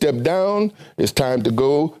time to step down, it's time to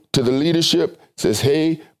go to the leadership, says,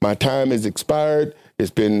 hey, my time has expired. It's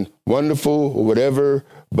been wonderful or whatever,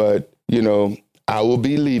 but, I will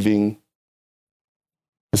be leaving.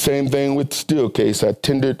 The same thing with the Steele case. I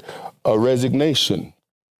tendered a resignation.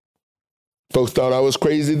 Folks thought I was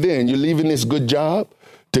crazy then. You're leaving this good job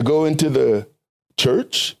to go into the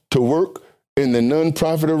church, to work in the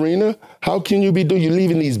nonprofit arena? How can you you're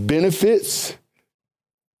leaving these benefits?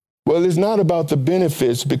 Well, it's not about the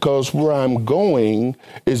benefits because where I'm going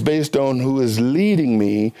is based on who is leading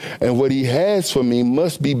me, and what he has for me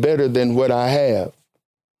must be better than what I have.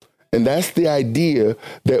 And that's the idea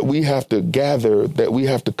that we have to gather, that we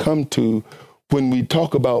have to come to when we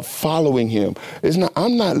talk about following him.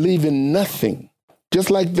 I'm not leaving nothing. Just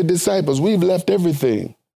like the disciples, we've left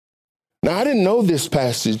everything. Now, I didn't know this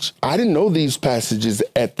passage. I didn't know these passages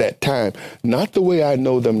at that time, not the way I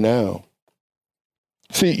know them now.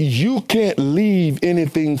 See, you can't leave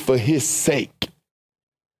anything for his sake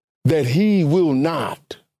that he will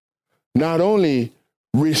not only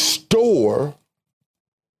restore,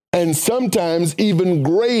 and sometimes even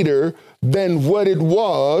greater than what it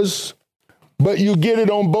was, but you get it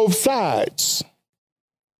on both sides.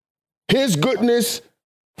 His goodness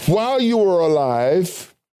while you were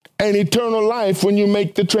alive, and eternal life when you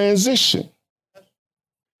make the transition.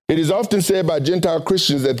 It is often said by Gentile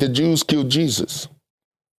Christians that the Jews killed Jesus.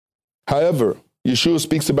 However, Yeshua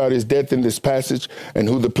speaks about his death in this passage and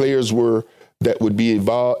who the players were that would be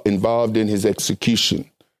involved in his execution.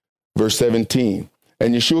 Verse 17,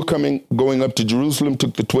 and Yeshua going up to Jerusalem,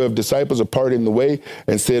 took the 12 disciples apart in the way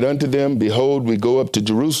and said unto them, behold, we go up to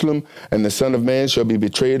Jerusalem, and the Son of Man shall be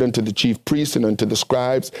betrayed unto the chief priests and unto the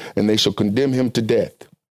scribes, and they shall condemn him to death,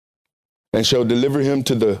 and shall deliver him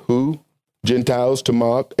to the who? Gentiles, to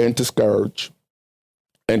mock and to scourge,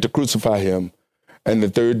 and to crucify him. And the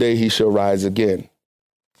third day he shall rise again.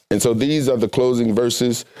 And so these are the closing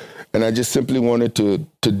verses. And I just simply wanted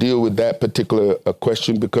to deal with that particular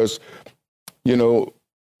question because, you know,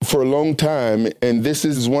 for a long time, and this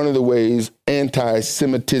is one of the ways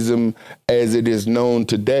anti-Semitism as it is known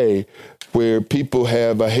today, where people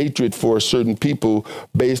have a hatred for certain people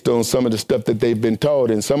based on some of the stuff that they've been taught,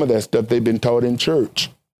 and some of that stuff they've been taught in church.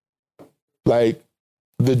 Like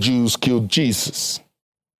the Jews killed Jesus.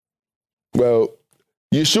 Well,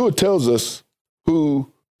 Yeshua tells us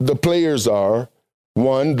who the players are.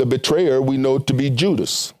 One, the betrayer, we know to be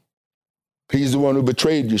Judas. He's the one who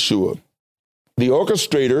betrayed Yeshua. The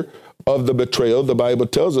orchestrator of the betrayal, the Bible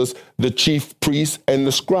tells us, the chief priests and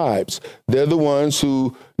the scribes. They're the ones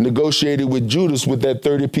who negotiated with Judas with that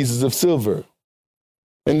 30 pieces of silver.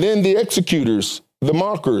 And then the executors, the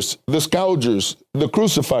mockers, the scourgers, the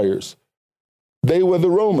crucifiers. They were the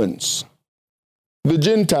Romans, the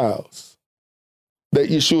Gentiles that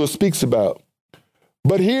Yeshua speaks about.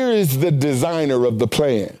 But here is the designer of the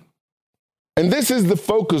plan. And this is the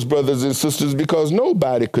focus, brothers and sisters, because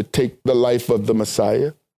nobody could take the life of the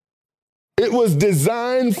Messiah. It was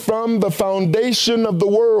designed from the foundation of the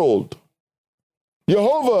world.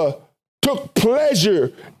 Jehovah took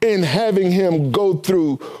pleasure in having him go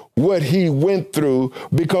through what he went through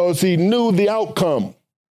because he knew the outcome.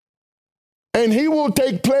 And he will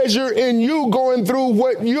take pleasure in you going through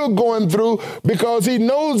what you're going through because he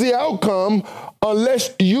knows the outcome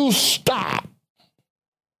unless you stop.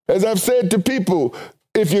 As I've said to people,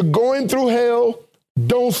 if you're going through hell,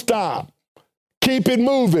 don't stop. Keep it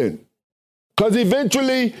moving because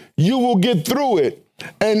eventually you will get through it.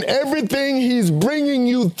 And everything he's bringing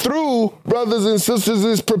you through, brothers and sisters,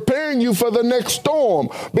 is preparing you for the next storm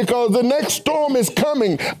because the next storm is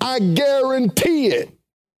coming. I guarantee it.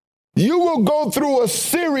 You will go through a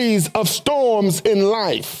series of storms in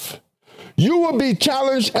life. You will be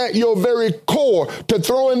challenged at your very core to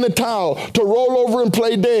throw in the towel, to roll over and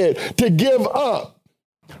play dead, to give up,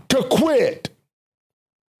 to quit.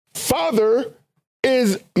 Father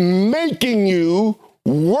is making you,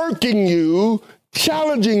 working you,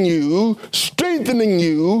 challenging you, strengthening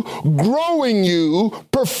you, growing you,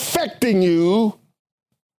 perfecting you.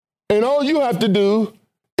 And all you have to do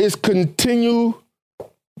is continue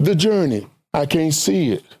the journey. I can't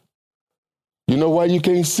see it. You know why you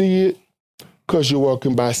can't see it? Because you're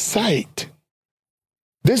walking by sight.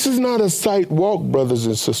 This is not a sight walk, brothers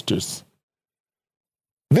and sisters.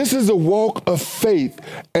 This is a walk of faith,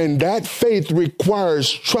 and that faith requires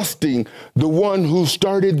trusting the one who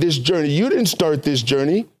started this journey. You didn't start this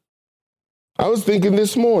journey. I was thinking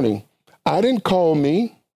this morning, I didn't call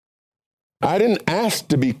me. I didn't ask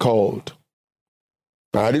to be called.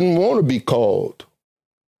 I didn't want to be called.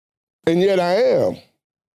 And yet I am.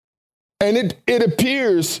 And it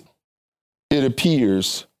appears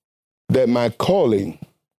that my calling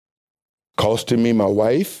costing me my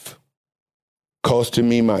wife, costing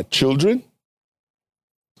me my children,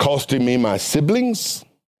 costing me my siblings.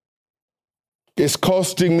 It's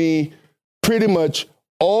costing me pretty much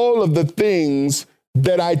all of the things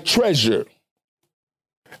that I treasure.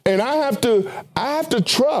 And I have to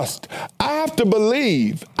trust. I have to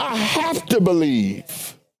believe. I have to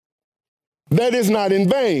believe that it's not in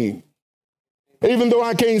vain. Even though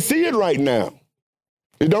I can't see it right now.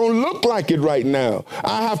 It don't look like it right now.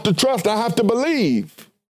 I have to trust. I have to believe.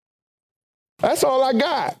 That's all I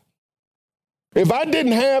got. If I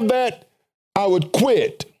didn't have that, I would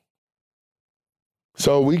quit. That's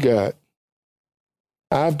all we got.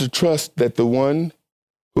 I have to trust that the one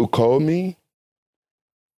who called me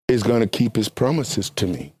is going to keep his promises to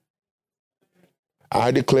me.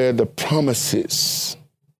 I declare the promises.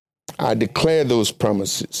 I declare those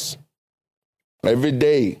promises. Every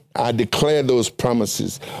day, I declare those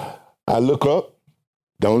promises. I look up,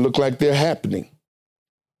 don't look like they're happening.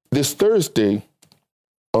 This Thursday,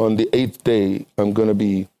 on the 8th day, I'm going to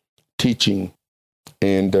be teaching.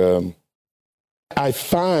 And I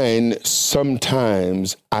find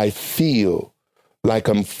sometimes I feel like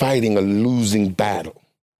I'm fighting a losing battle.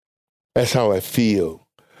 That's how I feel.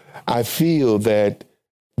 I feel that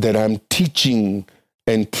I'm teaching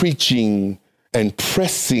and preaching and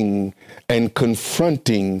pressing and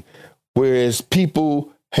confronting, whereas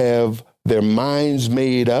people have their minds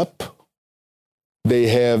made up. They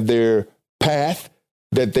have their path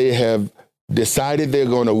that they have decided they're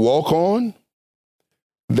going to walk on.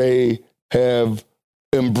 They have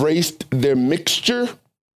embraced their mixture.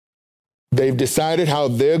 They've decided how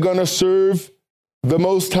they're going to serve the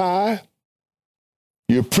Most High.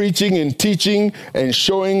 You're preaching and teaching and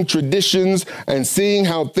showing traditions and seeing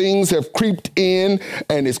how things have creeped in,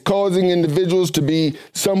 and it's causing individuals to be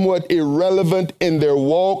somewhat irrelevant in their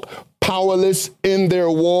walk, powerless in their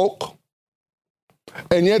walk.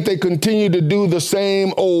 And yet they continue to do the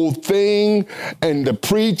same old thing and to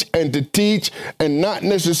preach and to teach and not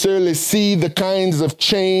necessarily see the kinds of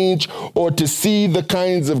change or to see the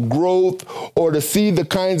kinds of growth or to see the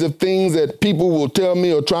kinds of things that people will tell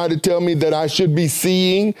me or try to tell me that I should be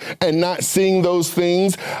seeing and not seeing those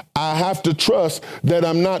things. I have to trust that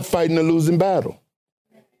I'm not fighting a losing battle,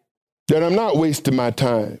 that I'm not wasting my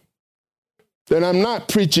time, that I'm not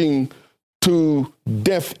preaching to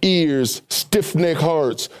deaf ears, stiff-necked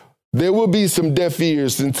hearts. There will be some deaf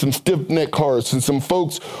ears and some stiff-necked hearts and some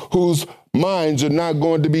folks whose minds are not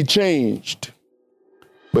going to be changed.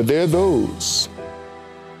 But they're those.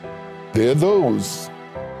 They're those.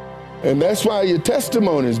 And that's why your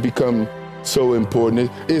testimonies become so important.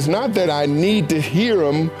 It's not that I need to hear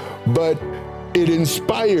them, but it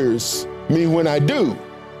inspires me when I do.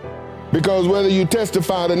 Because whether you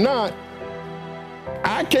testified or not,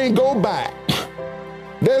 I can't go back.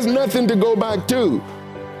 There's nothing to go back to.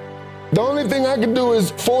 The only thing I can do is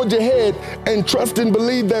forge ahead and trust and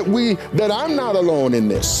believe that I'm not alone in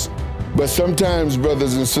this. But sometimes,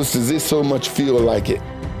 brothers and sisters, it so much feel like it.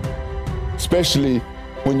 Especially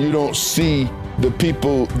when you don't see the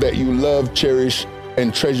people that you love, cherish,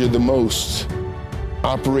 and treasure the most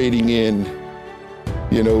operating in,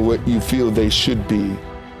 what you feel they should be.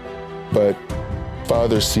 But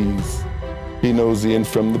Father sees. He knows the end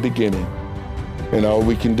from the beginning. And all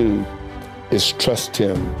we can do is trust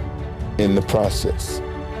him in the process.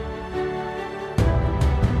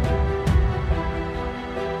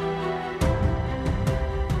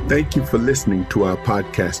 Thank you for listening to our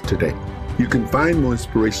podcast today. You can find more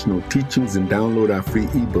inspirational teachings and download our free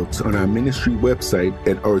ebooks on our ministry website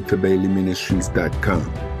at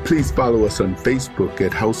ArthurBaileyMinistries.com. Please follow us on Facebook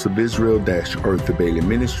at House of Israel-Arthur Bailey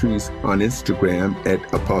Ministries, on Instagram at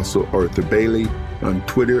Apostle Arthur Bailey, on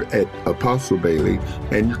Twitter at Apostle Bailey,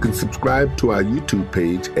 and you can subscribe to our YouTube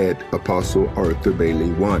page at Apostle Arthur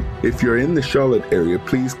Bailey 1. If you're in the Charlotte area,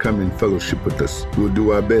 please come and fellowship with us. We'll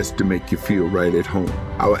do our best to make you feel right at home.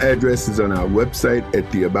 Our address is on our website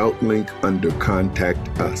at the About link under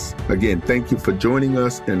Contact Us. Again, thank you for joining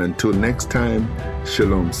us, and until next time,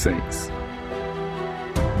 Shalom, Saints.